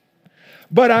faith.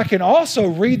 But I can also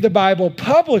read the Bible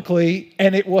publicly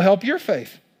and it will help your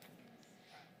faith.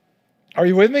 Are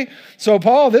you with me? So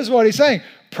Paul, this is what he's saying.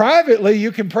 Privately,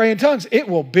 you can pray in tongues. It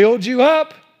will build you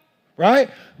up, right?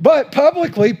 But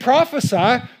publicly,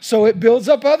 prophesy so it builds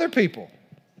up other people.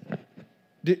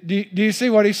 Do you see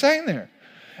what he's saying there?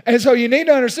 And so you need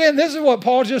to understand, this is what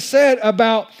Paul just said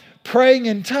about praying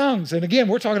in tongues. And again,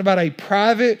 we're talking about a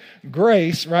private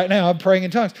grace right now of praying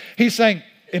in tongues. He's saying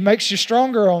it makes you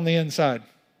stronger on the inside.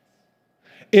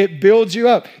 It builds you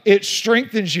up. It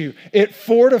strengthens you. It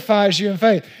fortifies you in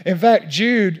faith. In fact,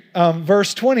 Jude,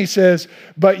 verse 20 says,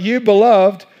 but you,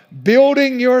 beloved,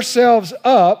 building yourselves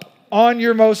up on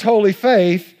your most holy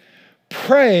faith,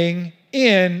 praying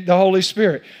in the Holy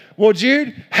Spirit. Well,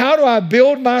 Jude, how do I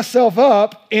build myself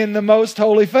up in the most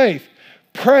holy faith?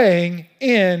 Praying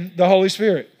in the Holy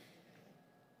Spirit.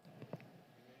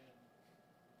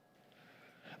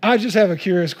 I just have a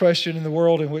curious question in the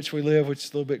world in which we live, which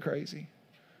is a little bit crazy.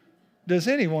 Does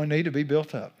anyone need to be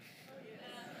built up?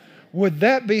 Would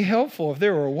that be helpful if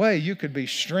there were a way you could be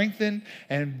strengthened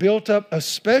and built up,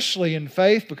 especially in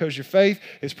faith, because your faith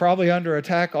is probably under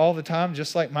attack all the time,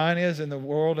 just like mine is in the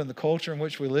world and the culture in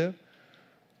which we live,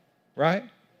 right?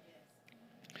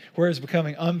 Where it's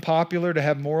becoming unpopular to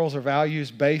have morals or values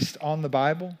based on the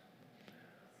Bible.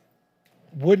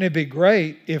 Wouldn't it be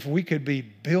great if we could be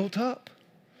built up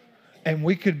and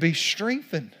we could be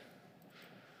strengthened?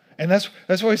 And that's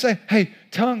what he's saying. Hey,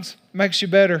 tongues makes you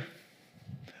better,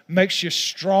 makes you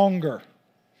stronger,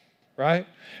 right?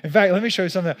 In fact, let me show you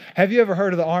something. Have you ever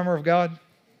heard of the armor of God?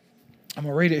 I'm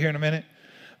going to read it here in a minute.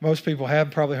 Most people have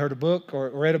probably heard a book or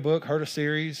read a book, heard a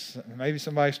series. Maybe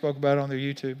somebody spoke about it on their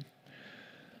YouTube.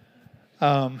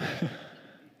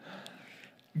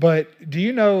 But do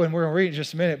you know, and we're going to read it in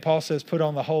just a minute, Paul says, put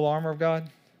on the whole armor of God.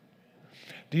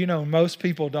 Do you know most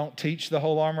people don't teach the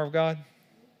whole armor of God?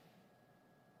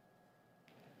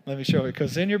 Let me show you,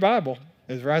 because in your Bible,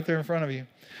 it's right there in front of you.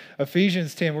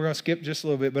 Ephesians 10, we're going to skip just a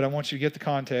little bit, but I want you to get the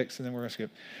context, and then we're going to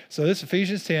skip. So this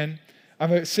Ephesians 10,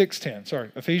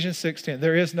 Ephesians 6:10.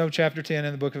 There is no chapter 10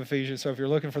 in the book of Ephesians, so if you're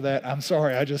looking for that, I'm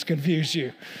sorry, I just confused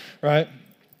you, right?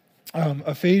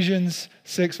 Ephesians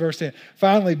 6, verse 10.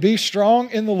 Finally, be strong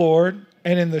in the Lord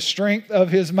and in the strength of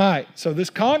his might. So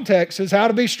this context is how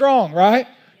to be strong, right?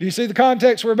 Do you see the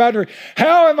context we're about to read?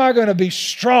 How am I going to be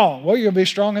strong? Well, you're going to be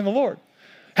strong in the Lord.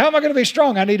 How am I going to be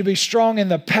strong? I need to be strong in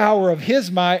the power of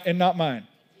his might and not mine.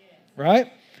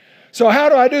 Right? So how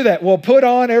do I do that? Well, put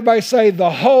on, everybody say, the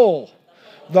whole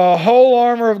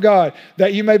armor of God,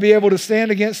 that you may be able to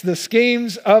stand against the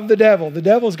schemes of the devil. The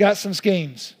devil's got some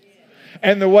schemes.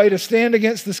 And the way to stand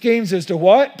against the schemes is to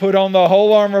what? Put on the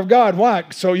whole armor of God. Why?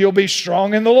 So you'll be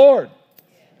strong in the Lord.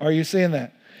 Are you seeing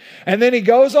that? And then he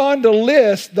goes on to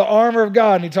list the armor of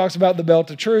God. And he talks about the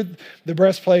belt of truth, the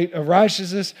breastplate of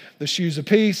righteousness, the shoes of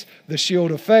peace, the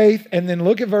shield of faith. And then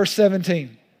look at verse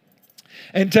 17.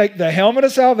 And take the helmet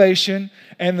of salvation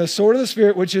and the sword of the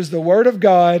Spirit, which is the word of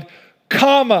God,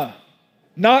 comma,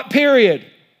 not period.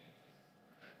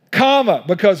 Comma,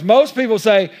 because most people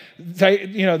say,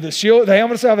 the shield, the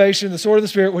helmet of salvation, the sword of the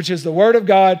Spirit, which is the word of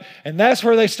God, and that's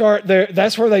where they start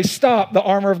that's where they stop the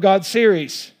armor of God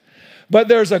series. But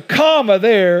there's a comma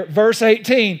there, verse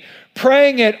 18,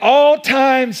 praying at all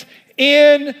times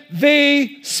in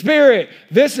the Spirit.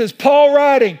 This is Paul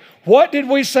writing. What did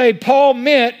we say Paul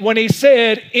meant when he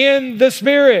said in the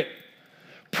Spirit?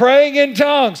 Praying in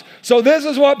tongues. So this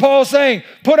is what Paul's saying.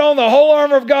 Put on the whole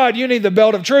armor of God. You need the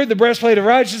belt of truth, the breastplate of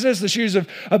righteousness, the shoes of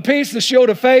peace, the shield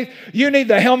of faith. You need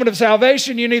the helmet of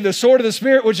salvation. You need the sword of the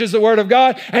Spirit, which is the word of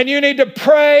God. And you need to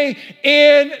pray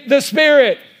in the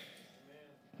Spirit.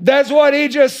 That's what he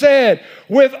just said.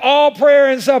 With all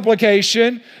prayer and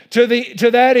supplication, to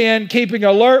that end, keeping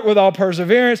alert with all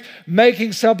perseverance,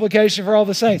 making supplication for all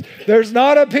the saints. There's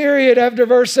not a period after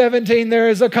verse 17. There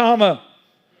is a comma.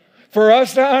 For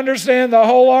us to understand the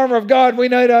whole armor of God, we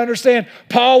need to understand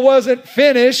Paul wasn't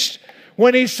finished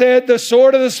when he said the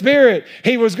sword of the Spirit.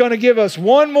 He was going to give us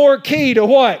one more key to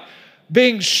what?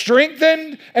 Being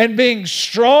strengthened and being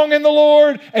strong in the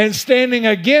Lord and standing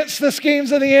against the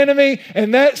schemes of the enemy.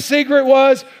 And that secret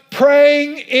was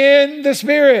praying in the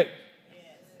Spirit.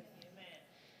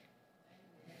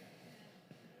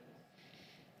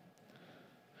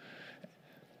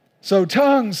 So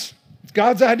tongues,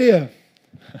 God's idea.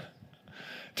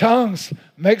 Tongues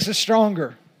makes us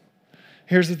stronger.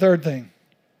 Here's the third thing.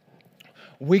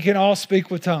 We can all speak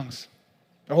with tongues.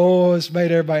 Oh, it's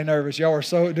made everybody nervous. Y'all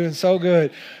are doing so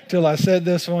good till I said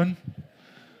this one,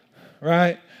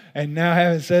 right? And now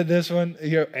having said this one,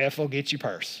 F will get you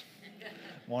purse.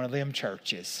 One of them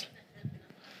churches.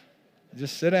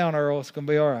 Just sit down, Earl. It's going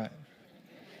to be all right.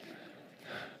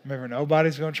 Remember,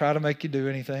 nobody's going to try to make you do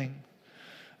anything.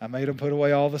 I made them put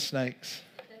away all the snakes.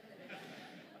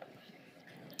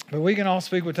 But we can all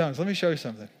speak with tongues. Let me show you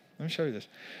something. Let me show you this.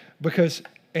 Because,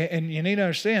 and you need to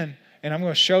understand, and I'm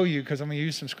going to show you because I'm going to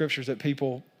use some scriptures that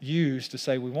people use to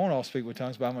say we won't all speak with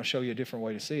tongues, but I'm going to show you a different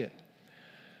way to see it.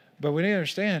 But we need to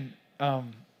understand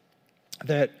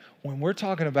that when we're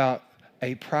talking about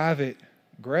a private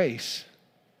grace,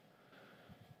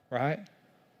 right,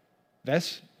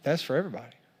 that's for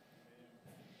everybody.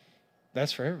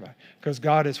 That's for everybody. Because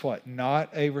God is what? Not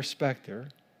a respecter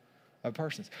of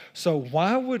persons. So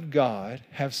why would God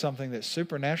have something that's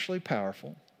supernaturally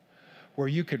powerful where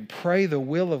you can pray the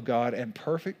will of God and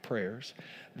perfect prayers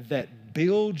that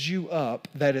builds you up,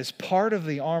 that is part of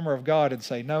the armor of God, and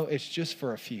say, no, it's just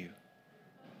for a few?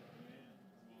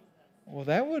 Well,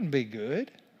 that wouldn't be good.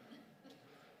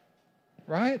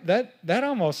 Right? That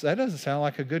doesn't sound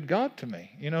like a good God to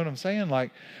me. You know what I'm saying?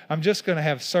 Like, I'm just going to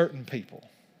have certain people.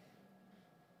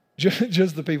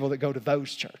 Just the people that go to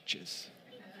those churches.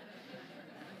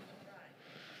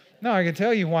 No, I can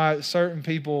tell you why certain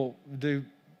people do.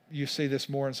 You see this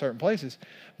more in certain places.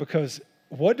 Because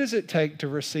what does it take to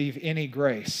receive any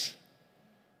grace?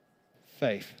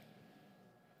 Faith.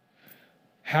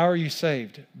 How are you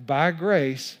saved? By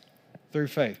grace through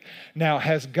faith. Now,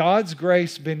 has God's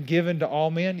grace been given to all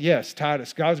men? Yes,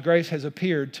 Titus. God's grace has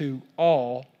appeared to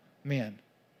all men.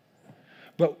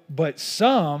 But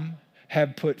some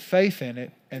have put faith in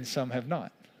it and some have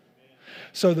not.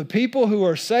 So the people who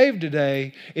are saved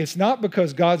today, it's not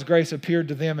because God's grace appeared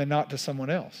to them and not to someone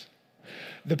else.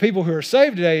 The people who are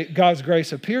saved today, God's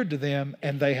grace appeared to them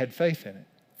and they had faith in it.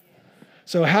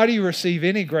 So how do you receive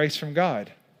any grace from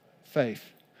God? Faith.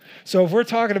 So if we're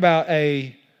talking about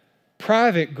a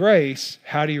private grace,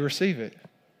 how do you receive it?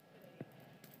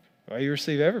 Well, you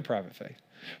receive every private faith.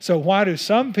 So why do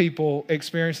some people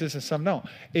experience this and some don't?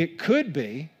 It could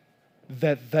be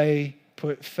that they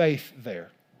put faith there.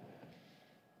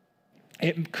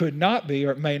 It could not be,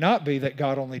 or it may not be, that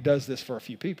God only does this for a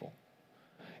few people.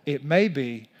 It may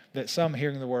be that some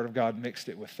hearing the word of God mixed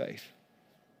it with faith.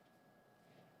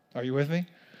 Are you with me?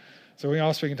 So we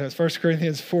all speak in tongues. 1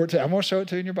 Corinthians 14. I'm going to show it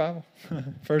to you in your Bible.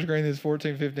 1 Corinthians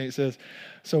 14, 15. It says,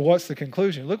 so what's the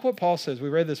conclusion? Look what Paul says. We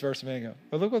read this verse a minute ago.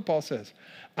 But look what Paul says.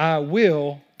 I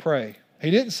will pray. He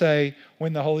didn't say,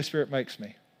 when the Holy Spirit makes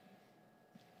me.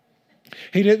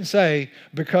 He didn't say,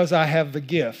 because I have the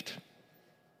gift.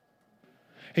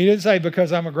 He didn't say,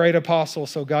 because I'm a great apostle,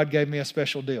 so God gave me a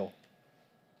special deal.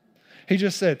 He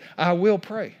just said, I will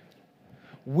pray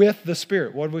with the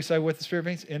Spirit. What did we say with the Spirit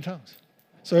means? In tongues.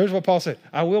 So here's what Paul said.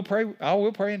 I will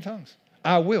pray in tongues.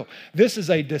 I will. This is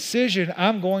a decision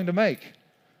I'm going to make.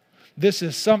 This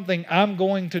is something I'm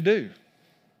going to do.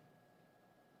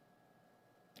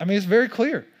 I mean, it's very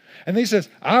clear. And then he says,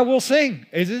 I will sing.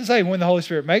 It didn't say when the Holy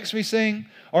Spirit makes me sing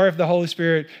or if the Holy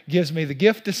Spirit gives me the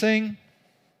gift to sing.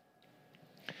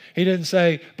 He didn't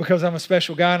say because I'm a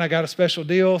special guy and I got a special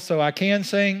deal so I can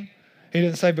sing. He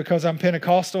didn't say because I'm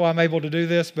Pentecostal I'm able to do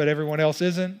this but everyone else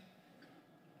isn't.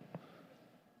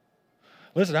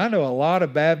 Listen, I know a lot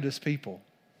of Baptist people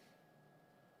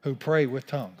who pray with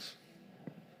tongues.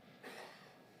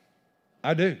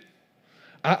 I do.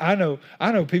 I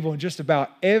know people in just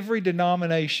about every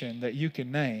denomination that you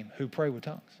can name who pray with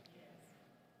tongues.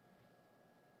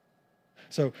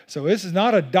 So this is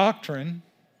not a doctrine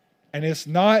and it's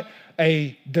not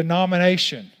a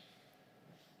denomination.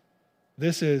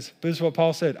 This is what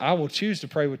Paul said. I will choose to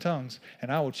pray with tongues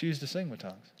and I will choose to sing with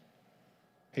tongues.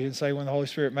 He didn't say when the Holy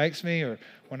Spirit makes me or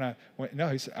no,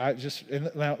 he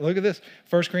said, now look at this.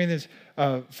 1 Corinthians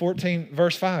 14,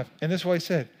 verse 5. And this is what he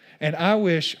said. And I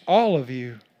wish all of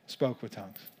you spoke with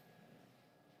tongues.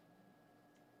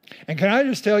 And can I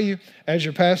just tell you, as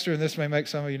your pastor, and this may make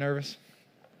some of you nervous,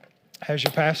 as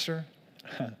your pastor,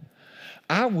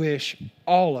 I wish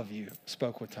all of you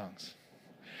spoke with tongues.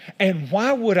 And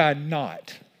why would I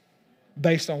not,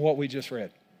 based on what we just read?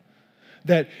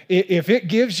 That if it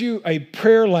gives you a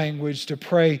prayer language to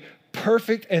pray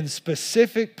perfect and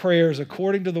specific prayers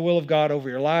according to the will of God over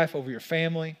your life, over your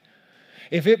family,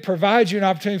 if it provides you an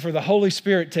opportunity for the Holy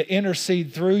Spirit to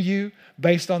intercede through you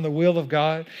based on the will of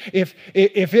God, if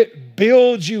it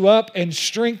builds you up and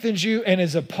strengthens you and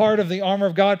is a part of the armor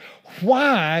of God,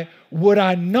 why would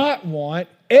I not want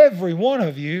every one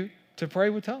of you to pray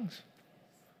with tongues?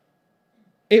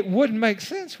 It wouldn't make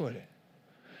sense, would it?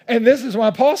 And this is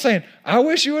why Paul's saying, I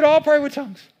wish you would all pray with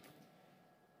tongues.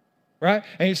 Right?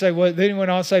 And you say, well, then he went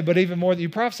on to say, but even more that you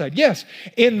prophesied. Yes,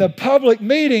 in the public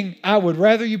meeting, I would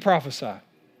rather you prophesy.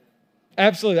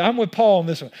 Absolutely. I'm with Paul on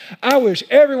this one. I wish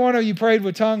every one of you prayed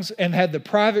with tongues and had the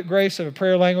private grace of a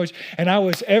prayer language. And I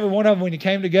wish every one of them, when you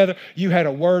came together, you had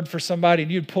a word for somebody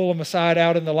and you'd pull them aside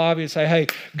out in the lobby and say, hey,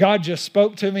 God just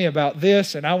spoke to me about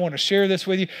this and I want to share this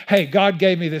with you. Hey, God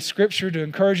gave me this scripture to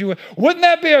encourage you with. Wouldn't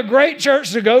that be a great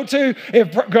church to go to?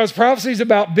 Because prophecy is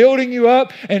about building you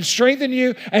up and strengthening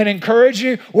you and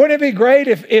encouraging you. Wouldn't it be great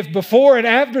if before and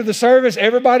after the service,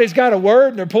 everybody's got a word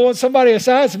and they're pulling somebody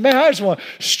aside and say, man, I just want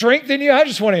to strengthen you. I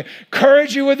just want to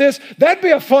encourage you with this. That'd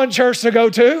be a fun church to go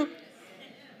to.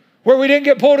 Where we didn't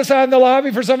get pulled aside in the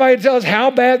lobby for somebody to tell us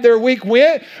how bad their week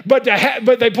went, but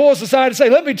they pull us aside and say,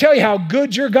 let me tell you how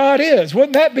good your God is.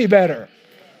 Wouldn't that be better?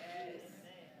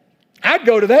 I'd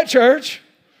go to that church.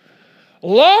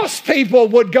 Lost people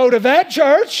would go to that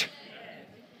church.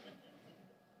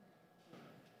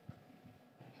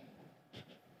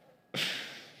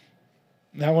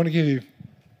 Now I want to give you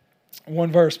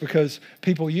one verse because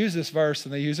people use this verse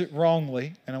and they use it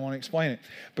wrongly, and I want to explain it.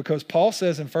 Because Paul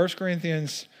says in 1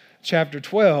 Corinthians chapter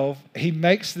 12, he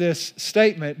makes this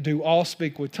statement, do all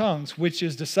speak with tongues, which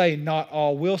is to say not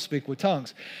all will speak with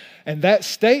tongues. And that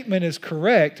statement is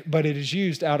correct, but it is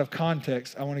used out of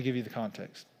context. I want to give you the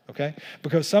context, okay?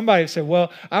 Because somebody said,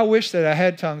 well, I wish that I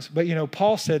had tongues, but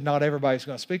Paul said not everybody's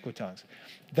going to speak with tongues.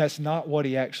 That's not what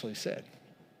he actually said.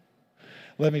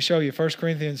 Let me show you 1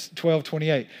 Corinthians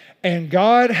 12:28. And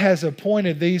God has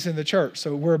appointed these in the church.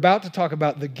 So we're about to talk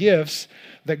about the gifts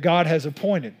that God has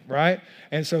appointed, right?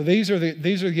 And so these are the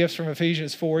gifts from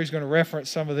Ephesians 4. He's going to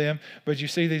reference some of them, but you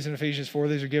see these in Ephesians 4.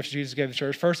 These are gifts Jesus gave the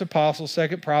church. First apostles,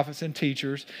 second prophets, and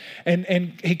teachers.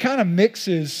 And he kind of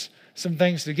mixes some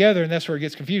things together, and that's where it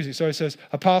gets confusing. So he says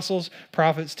apostles,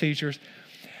 prophets, teachers.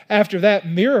 After that,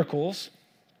 miracles,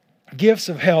 gifts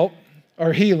of help,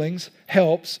 or healings,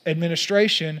 helps,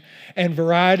 administration, and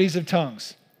varieties of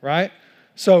tongues, right?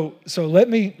 So let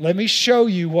me show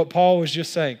you what Paul was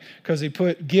just saying, because he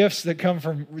put gifts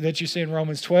that you see in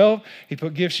Romans 12, he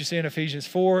put gifts you see in Ephesians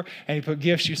 4, and he put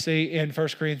gifts you see in 1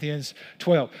 Corinthians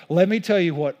 12. Let me tell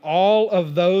you what all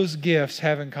of those gifts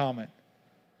have in common.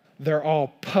 They're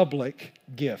all public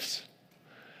gifts.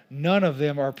 None of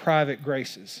them are private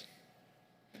graces.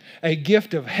 A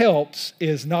gift of helps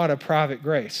is not a private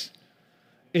grace.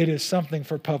 It is something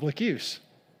for public use.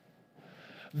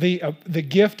 The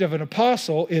gift of an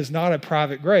apostle is not a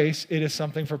private grace. It is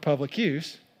something for public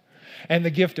use. And the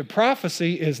gift of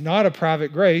prophecy is not a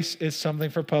private grace. It's something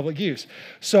for public use.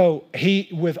 So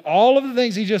with all of the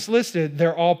things he just listed,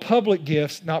 they're all public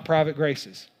gifts, not private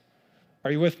graces.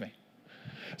 Are you with me?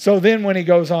 So then when he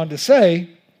goes on to say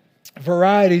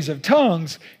varieties of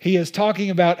tongues, he is talking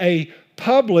about a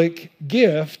public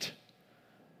gift,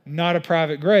 not a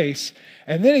private grace.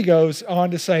 And then he goes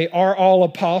on to say, are all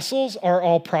apostles, are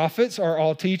all prophets, are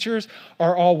all teachers,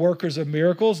 are all workers of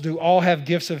miracles? Do all have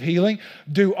gifts of healing?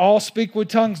 Do all speak with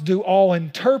tongues? Do all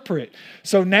interpret?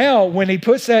 So now when he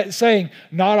puts that saying,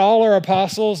 not all are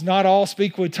apostles, not all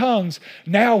speak with tongues,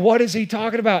 now what is he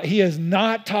talking about? He is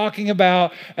not talking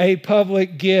about a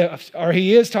public gift, or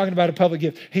he is talking about a public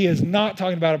gift. He is not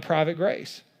talking about a private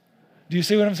grace. Do you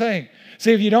see what I'm saying?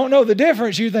 See, if you don't know the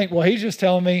difference, you think, well, he's just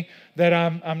telling me that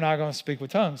I'm not going to speak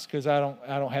with tongues because I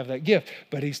don't have that gift.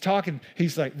 But he's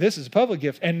like, this is a public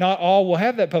gift, and not all will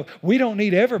have that public. We don't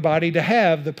need everybody to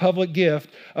have the public gift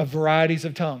of varieties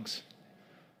of tongues.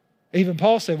 Even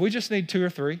Paul said, we just need 2 or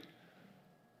 3,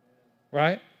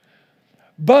 right?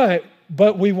 But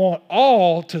we want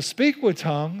all to speak with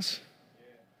tongues.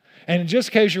 And just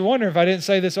in case you're wondering if I didn't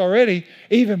say this already,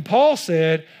 even Paul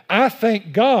said, I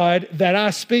thank God that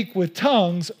I speak with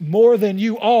tongues more than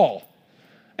you all.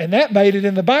 And that made it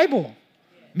in the Bible,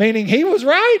 meaning he was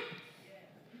right.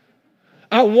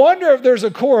 I wonder if there's a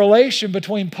correlation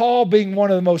between Paul being one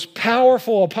of the most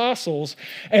powerful apostles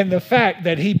and the fact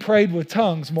that he prayed with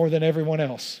tongues more than everyone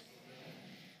else.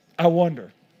 I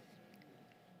wonder.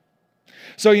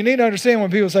 So you need to understand when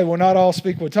people say, well, not all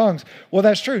speak with tongues. Well,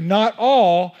 that's true. Not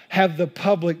all have the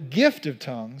public gift of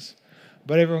tongues,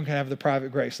 but everyone can have the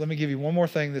private grace. Let me give you one more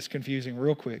thing that's confusing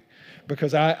real quick,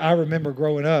 because I remember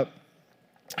growing up,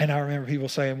 and I remember people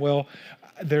saying, well,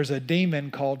 there's a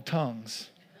demon called tongues.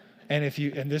 And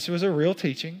this was a real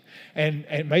teaching, and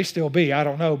it may still be, I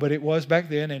don't know, but it was back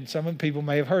then, and some of the people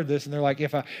may have heard this, and they're like,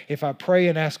 if I pray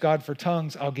and ask God for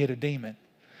tongues, I'll get a demon.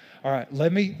 All right,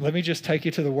 let me just take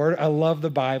you to the Word. I love the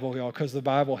Bible, y'all, because the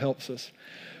Bible helps us.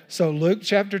 So Luke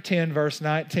chapter 10, verse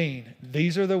 19,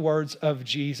 these are the words of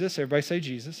Jesus. Everybody say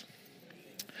Jesus.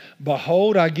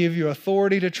 Behold, I give you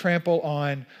authority to trample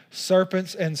on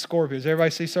serpents and scorpions.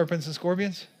 Everybody see serpents and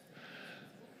scorpions?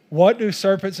 What do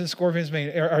serpents and scorpions mean?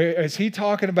 Is he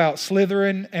talking about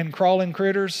slithering and crawling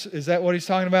critters? Is that what he's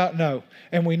talking about? No.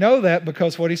 And we know that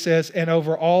because what he says, and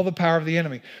over all the power of the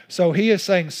enemy. So he is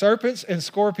saying serpents and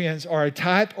scorpions are a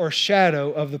type or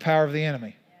shadow of the power of the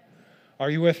enemy. Are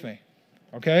you with me?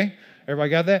 Okay? Everybody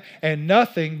got that? And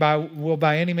nothing will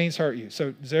by any means hurt you.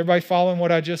 So is everybody following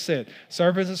what I just said?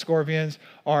 Serpents and scorpions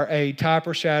are a type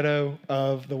or shadow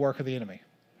of the work of the enemy.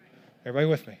 Everybody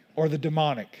with me? Or the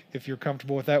demonic, if you're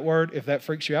comfortable with that word. If that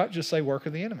freaks you out, just say work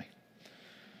of the enemy.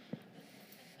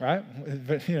 Right?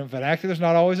 But, vernacular is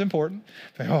not always important.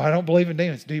 Oh, I don't believe in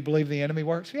demons. Do you believe the enemy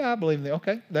works? Yeah, I believe in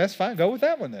okay, that's fine. Go with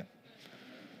that one then.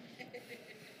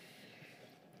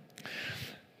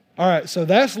 All right, so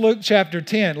that's Luke chapter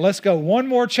 10. Let's go one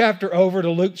more chapter over to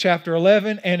Luke chapter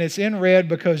 11, and it's in red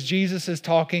because Jesus is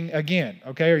talking again.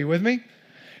 Okay, are you with me?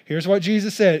 Here's what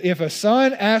Jesus said. If a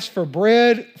son asks for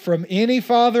bread from any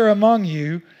father among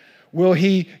you, will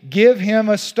he give him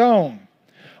a stone?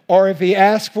 Or if he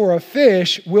asks for a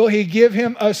fish, will he give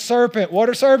him a serpent? What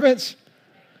are serpents?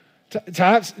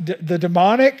 Types, the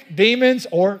demonic, demons,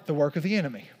 or the work of the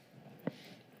enemy.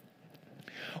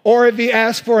 Or if he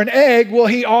asks for an egg, will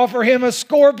he offer him a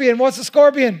scorpion? What's a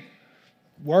scorpion?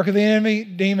 Work of the enemy,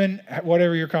 demon,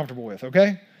 whatever you're comfortable with,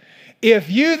 okay?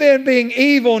 If you then, being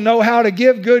evil, know how to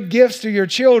give good gifts to your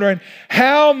children,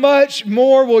 how much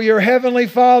more will your heavenly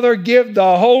Father give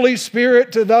the Holy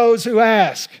Spirit to those who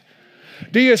ask?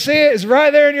 Do you see it? It's right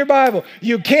there in your Bible.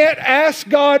 You can't ask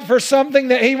God for something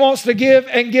that he wants to give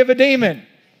and give a demon.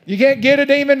 You can't get a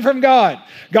demon from God.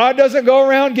 God doesn't go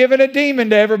around giving a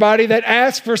demon to everybody that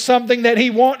asks for something that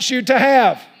he wants you to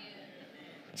have.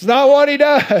 It's not what he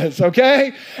does,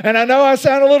 okay? And I know I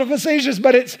sound a little facetious,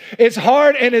 but it's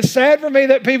hard and it's sad for me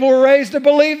that people were raised to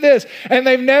believe this, and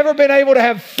they've never been able to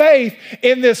have faith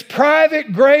in this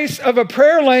private grace of a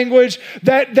prayer language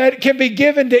that can be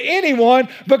given to anyone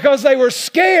because they were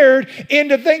scared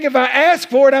into thinking if I ask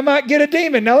for it, I might get a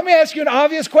demon. Now, let me ask you an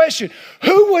obvious question.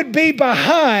 Who would be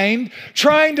behind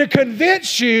trying to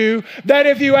convince you that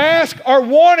if you ask or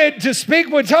wanted to speak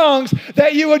with tongues,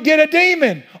 that you would get a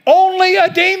demon? Only a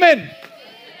demon.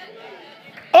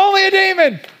 Only a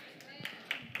demon.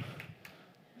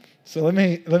 So let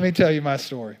me tell you my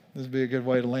story. This would be a good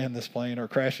way to land this plane or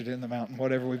crash it in the mountain,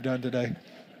 whatever we've done today.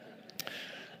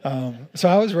 So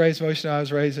I was raised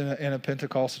in a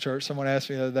Pentecostal church. Someone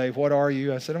asked me the other day, what are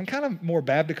you? I said, I'm kind of more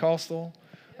Baptist-costal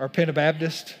or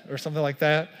Pentabaptist or something like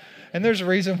that. And there's a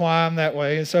reason why I'm that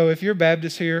way. And so if you're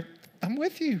Baptist here, I'm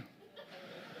with you.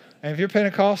 And if you're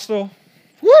Pentecostal,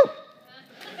 woo!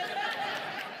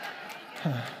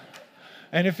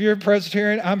 And if you're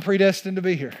Presbyterian, I'm predestined to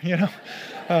be here,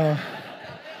 And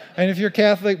if you're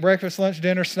Catholic, breakfast, lunch,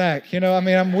 dinner, snack.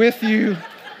 I'm with you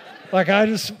Like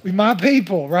my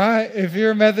people, right? If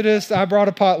you're a Methodist, I brought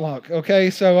a potluck, okay?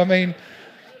 So, I mean,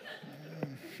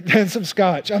 and some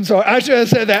scotch. I'm sorry. I should have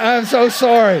said that. I'm so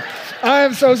sorry. I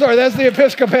am so sorry. That's the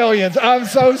Episcopalians. I'm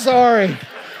so sorry.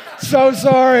 So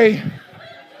sorry.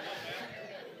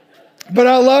 But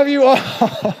I love you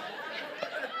all.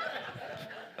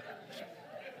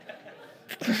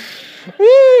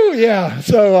 Woo, yeah.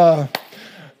 So,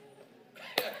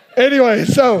 anyway,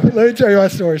 so let me tell you my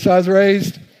story. So I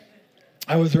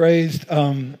was raised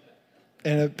in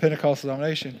a Pentecostal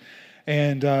denomination.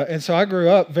 And so I grew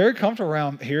up very comfortable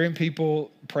around hearing people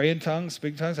pray in tongues,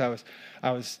 speak in tongues.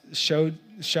 I was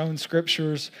shown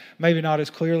scriptures, maybe not as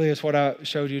clearly as what I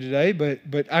showed you today,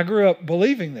 but I grew up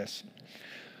believing this.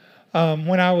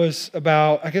 When I was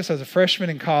I was a freshman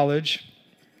in college,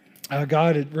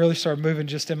 God had really started moving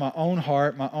just in my own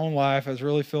heart, my own life. I was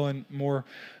really feeling more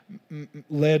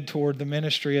led toward the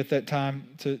ministry at that time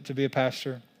to be a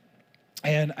pastor.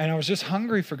 And I was just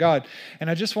hungry for God. And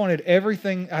I just wanted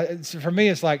everything. For me,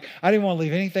 it's like I didn't want to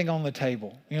leave anything on the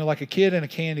table. Like a kid in a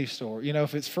candy store.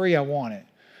 If it's free, I want it.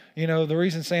 The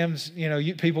reason Sam's,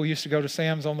 people used to go to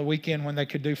Sam's on the weekend when they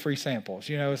could do free samples.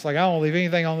 It's like, I don't leave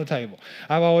anything on the table.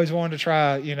 I've always wanted to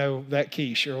try, that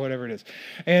quiche or whatever it is.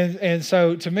 And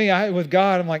so to me, with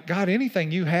God, I'm like, God,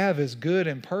 anything you have is good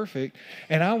and perfect.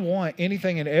 And I want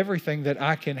anything and everything that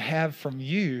I can have from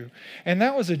you. And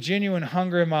that was a genuine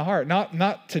hunger in my heart.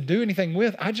 Not to do anything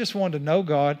with. I just wanted to know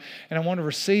God and I wanted to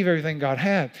receive everything God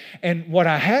had. And what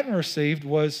I hadn't received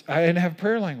was I didn't have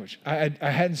prayer language. I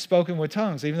hadn't spoken with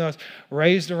tongues, even though I was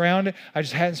raised around it. I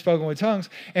just hadn't spoken with tongues.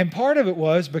 And part of it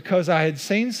was because I had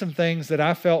seen some things that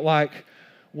I felt like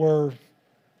were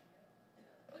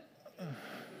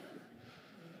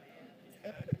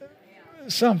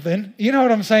something, you know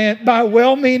what I'm saying, by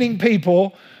well-meaning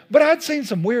people, but I'd seen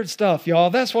some weird stuff, y'all.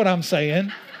 That's what I'm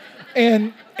saying.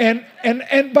 And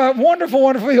by wonderful,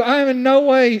 wonderful people, I am in no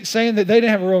way saying that they didn't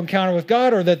have a real encounter with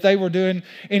God or that they were doing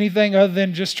anything other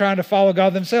than just trying to follow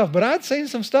God themselves. But I'd seen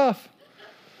some stuff.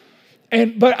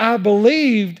 But I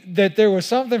believed that there was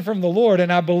something from the Lord,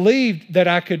 and I believed that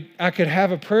I could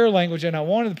have a prayer language, and I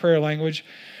wanted the prayer language.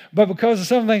 But because of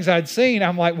some things I'd seen,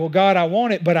 I'm like, well, God, I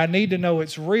want it, but I need to know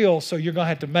it's real, so you're going to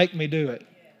have to make me do it.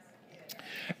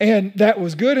 And that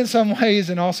was good in some ways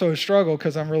and also a struggle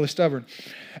because I'm really stubborn.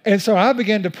 And so I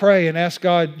began to pray and ask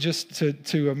God just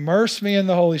to immerse me in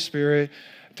the Holy Spirit,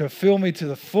 to fill me to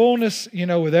the fullness,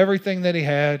 with everything that He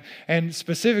had. And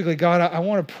specifically, God, I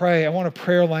want to pray. I want a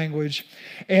prayer language.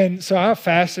 And so I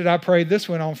fasted. I prayed. This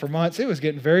went on for months. It was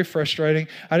getting very frustrating.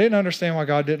 I didn't understand why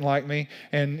God didn't like me.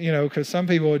 And, because some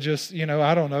people would just,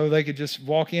 I don't know, they could just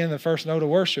walk in the first note of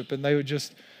worship and they would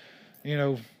just,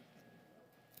 here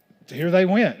they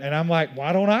went. And I'm like,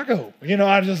 why don't I go? I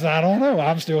don't know.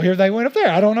 I'm still here. They went up there.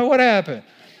 I don't know what happened.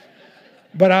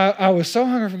 But I was so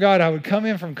hungry for God, I would come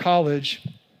in from college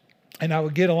and I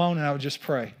would get alone and I would just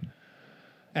pray.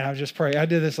 And I would just pray. I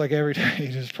did this like every day.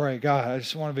 Just pray. God, I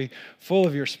just want to be full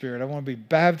of your Spirit. I want to be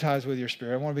baptized with your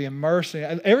Spirit. I want to be immersed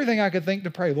in everything I could think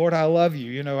to pray. Lord, I love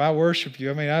you. I worship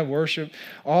you. I worship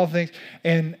all things.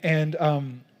 And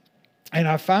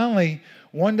I finally,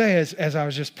 one day as I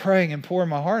was just praying and pouring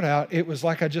my heart out, it was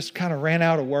like I just kind of ran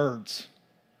out of words.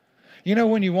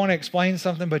 When you want to explain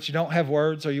something, but you don't have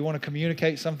words, or you want to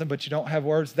communicate something, but you don't have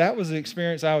words, that was the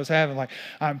experience I was having. Like,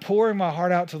 I'm pouring my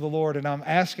heart out to the Lord, and I'm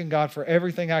asking God for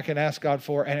everything I can ask God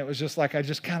for, and it was just like I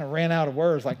just kind of ran out of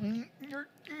words, like,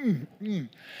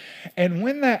 And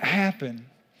when that happened,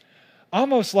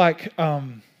 almost like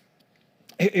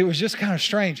it was just kind of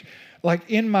strange.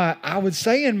 Like I would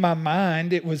say in my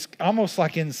mind, it was almost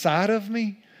like inside of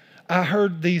me, I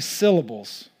heard these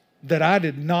syllables that I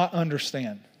did not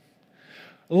understand.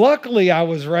 Luckily, I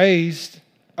was raised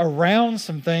around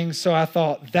some things, so I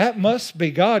thought, that must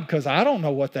be God, because I don't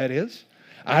know what that is.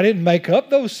 I didn't make up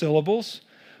those syllables,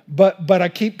 but I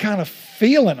keep kind of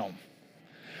feeling them.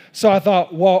 So I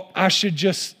thought, well, I should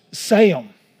just say them.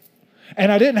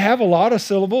 And I didn't have a lot of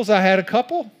syllables. I had a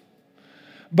couple.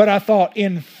 But I thought,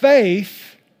 in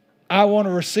faith, I want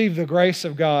to receive the grace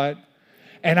of God,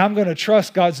 and I'm going to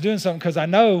trust God's doing something because I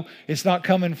know it's not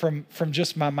coming from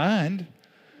just my mind.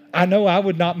 I know I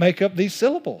would not make up these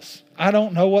syllables. I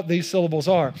don't know what these syllables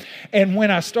are. And when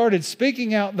I started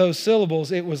speaking out those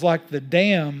syllables, it was like the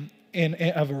dam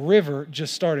of a river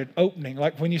just started opening.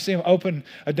 Like when you see them open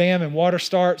a dam and water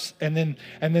starts, and then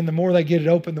the more they get it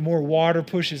open, the more water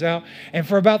pushes out. And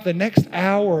for about the next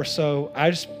hour or so, I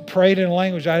just prayed in a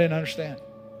language I didn't understand.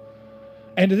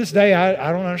 And to this day,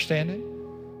 I don't understand it.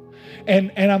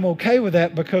 And I'm okay with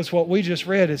that, because what we just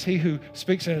read is he who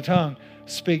speaks in a tongue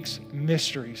speaks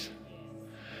mysteries.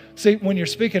 See, when you're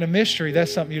speaking a mystery,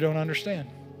 that's something you don't understand.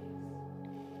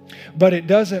 But it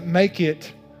doesn't make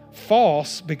it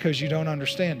false because you don't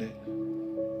understand it.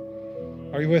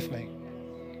 Are you with me?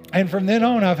 And from then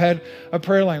on, I've had a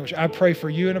prayer language. I pray for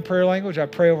you in a prayer language. I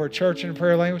pray over a church in a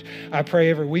prayer language. I pray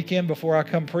every weekend before I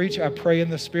come preach. I pray in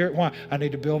the Spirit. Why? I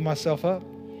need to build myself up.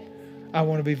 I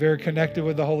want to be very connected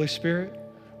with the Holy Spirit,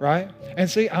 right? And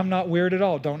see, I'm not weird at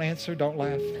all. Don't answer, don't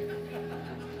laugh.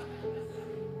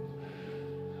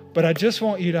 But I just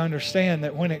want you to understand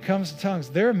that when it comes to tongues,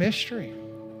 they're a mystery.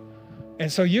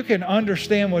 And so you can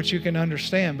understand what you can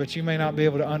understand, but you may not be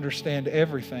able to understand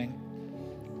everything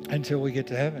until we get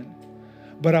to heaven.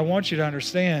 But I want you to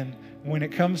understand, when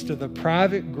it comes to the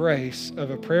private grace of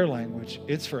a prayer language,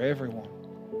 it's for everyone.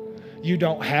 You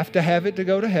don't have to have it to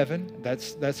go to heaven.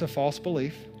 That's a false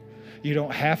belief. You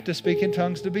don't have to speak in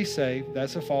tongues to be saved.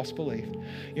 That's a false belief.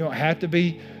 You don't have to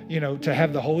be, to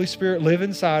have the Holy Spirit live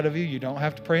inside of you. You don't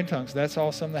have to pray in tongues. That's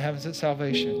all something that happens at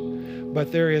salvation.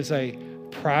 But there is a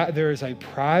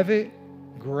private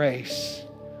grace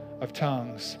of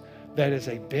tongues that is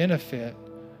a benefit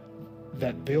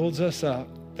that builds us up,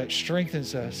 that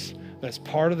strengthens us, that's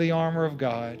part of the armor of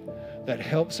God, that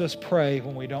helps us pray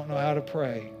when we don't know how to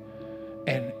pray.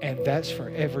 And that's for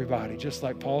everybody. Just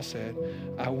like Paul said,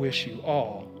 I wish you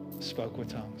all spoke with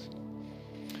tongues.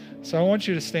 So I want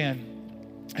you to stand,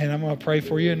 and I'm going to pray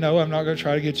for you. And no, I'm not going to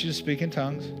try to get you to speak in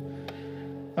tongues.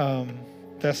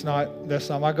 That's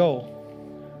not my goal.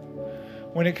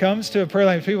 When it comes to a prayer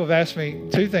language, people have asked me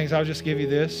two things. I'll just give you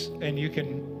this, and you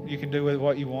can do with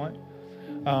what you want.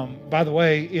 By the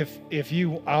way,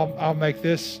 I'll make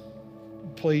this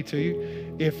plea to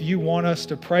you. If you want us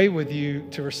to pray with you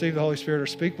to receive the Holy Spirit or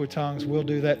speak with tongues, we'll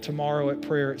do that tomorrow at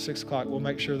prayer at 6 o'clock. We'll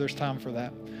make sure there's time for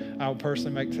that. I'll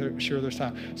personally make sure there's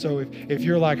time. So if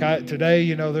you're like,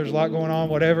 today, there's a lot going on,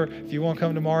 whatever, if you want to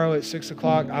come tomorrow at 6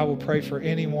 o'clock, I will pray for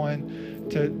anyone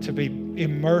to be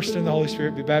immersed in the Holy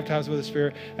Spirit, be baptized with the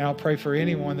Spirit, and I'll pray for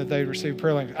anyone that they receive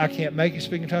prayer language. I can't make you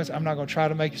speak in tongues. I'm not going to try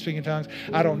to make you speak in tongues.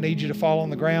 I don't need you to fall on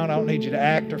the ground. I don't need you to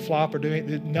act or flop or do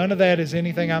anything. None of that is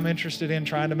anything I'm interested in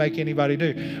trying to make anybody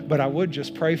do. But I would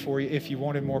just pray for you if you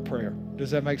wanted more prayer.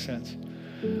 Does that make sense?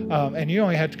 And you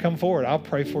don't have to come forward. I'll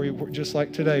pray for you just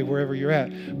like today, wherever you're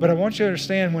at. But I want you to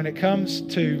understand, when it comes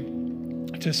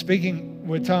to speaking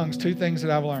with tongues, two things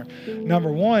that I've learned.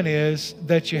 Number one is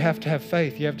that you have to have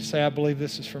faith. You have to say, I believe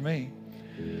this is for me.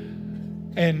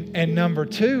 And number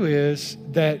two is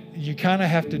that you kind of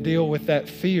have to deal with that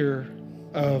fear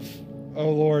of,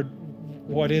 oh Lord,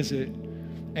 what is it?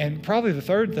 And probably the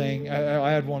third thing, I'll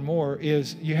add one more,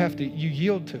 is you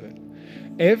yield to it.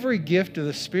 Every gift of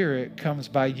the Spirit comes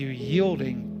by you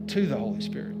yielding to the Holy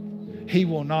Spirit. He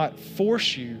will not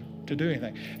force you to do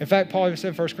anything. In fact, Paul even said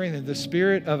in 1 Corinthians, the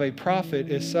spirit of a prophet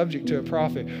is subject to a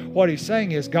prophet. What he's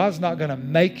saying is, God's not going to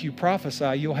make you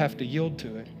prophesy. You'll have to yield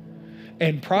to it.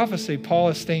 And prophecy, Paul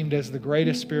esteemed as the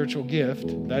greatest spiritual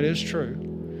gift. That is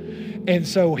true. And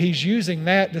so he's using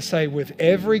that to say, with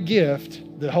every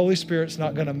gift, the Holy Spirit's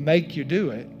not going to make you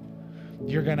do it.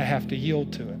 You're going to have to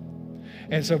yield to it.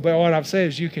 And so, but what I've said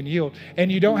is you can yield.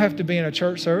 And you don't have to be in a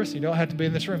church service. You don't have to be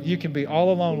in this room. You can be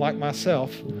all alone like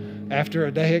myself after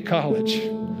a day at college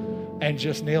and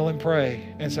just kneel and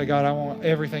pray and say, God, I want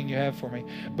everything you have for me.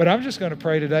 But I'm just going to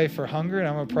pray today for hunger, and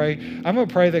I'm going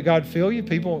to pray that God fill you.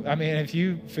 People, if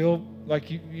you feel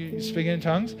like you speaking in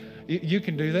tongues, you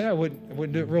can do that. I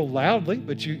wouldn't do it real loudly,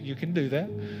 but you can do that.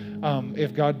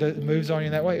 If God moves on you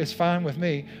in that way, it's fine with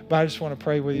me. But I just want to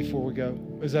pray with you before we go.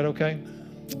 Is that okay?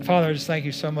 Father, I just thank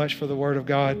you so much for the Word of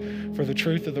God, for the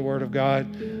truth of the Word of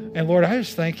God. And Lord, I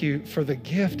just thank you for the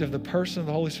gift of the person of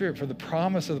the Holy Spirit, for the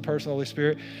promise of the person of the Holy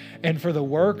Spirit, and for the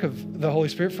work of the Holy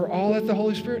Spirit, for all that the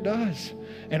Holy Spirit does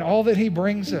and all that He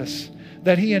brings us,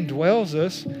 that He indwells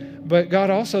us. But God,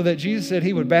 also that Jesus said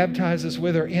He would baptize us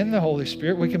with or in the Holy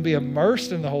Spirit. We can be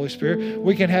immersed in the Holy Spirit.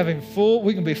 We can have Him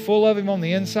we can be full of Him on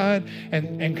the inside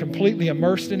and completely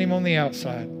immersed in Him on the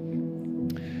outside.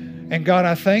 And God,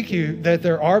 I thank you that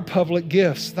there are public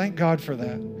gifts. Thank God for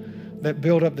that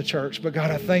build up the church. But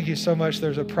God, I thank you so much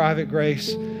there's a private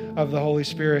grace of the Holy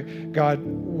Spirit, God,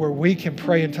 where we can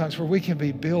pray in tongues, where we can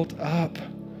be built up,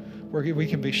 where we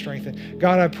can be strengthened.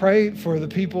 God, I pray for the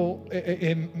people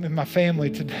in my family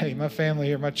today, my family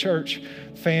here, my church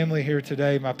family here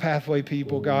today, my Pathway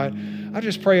people, God. I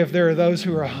just pray if there are those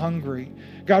who are hungry,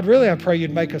 God, really I pray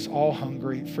you'd make us all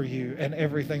hungry for you and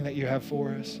everything that you have for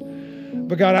us.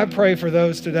 But God, I pray for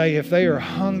those today, if they are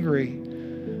hungry,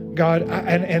 God,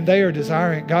 and they are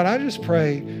desiring, God, I just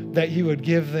pray that you would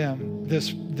give them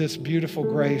this beautiful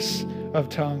grace of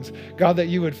tongues. God, that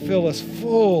you would fill us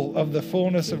full of the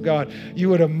fullness of God. You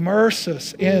would immerse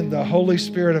us in the Holy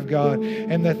Spirit of God,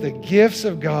 and that the gifts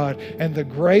of God and the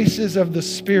graces of the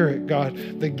Spirit, God,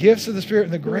 the gifts of the Spirit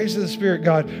and the grace of the Spirit,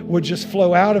 God, would just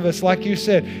flow out of us. Like you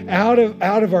said, out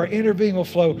of our inner being will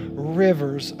flow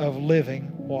rivers of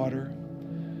living water.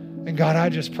 And God, I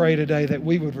just pray today that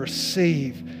we would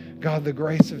receive, God, the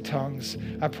grace of tongues.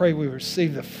 I pray we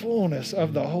receive the fullness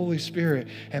of the Holy Spirit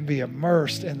and be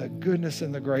immersed in the goodness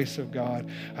and the grace of God.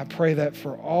 I pray that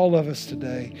for all of us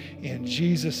today in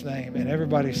Jesus' name. And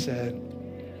everybody said,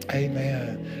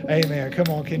 amen. Amen.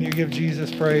 Come on, can you give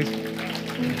Jesus praise?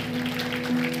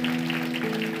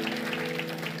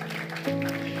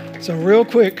 So real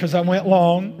quick, because I went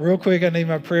long, real quick, I need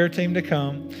my prayer team to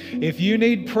come. If you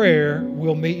need prayer,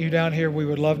 we'll meet you down here. We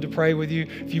would love to pray with you.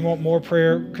 If you want more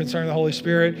prayer concerning the Holy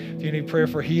Spirit, if you need prayer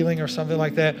for healing or something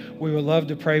like that, we would love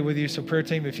to pray with you. So prayer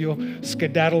team, if you'll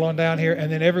skedaddle on down here.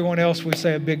 And then everyone else, we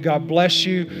say a big God bless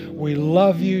you. We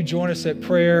love you. Join us at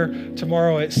prayer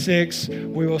tomorrow at 6.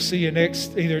 We will see you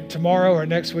either tomorrow or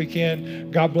next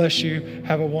weekend. God bless you.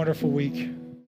 Have a wonderful week.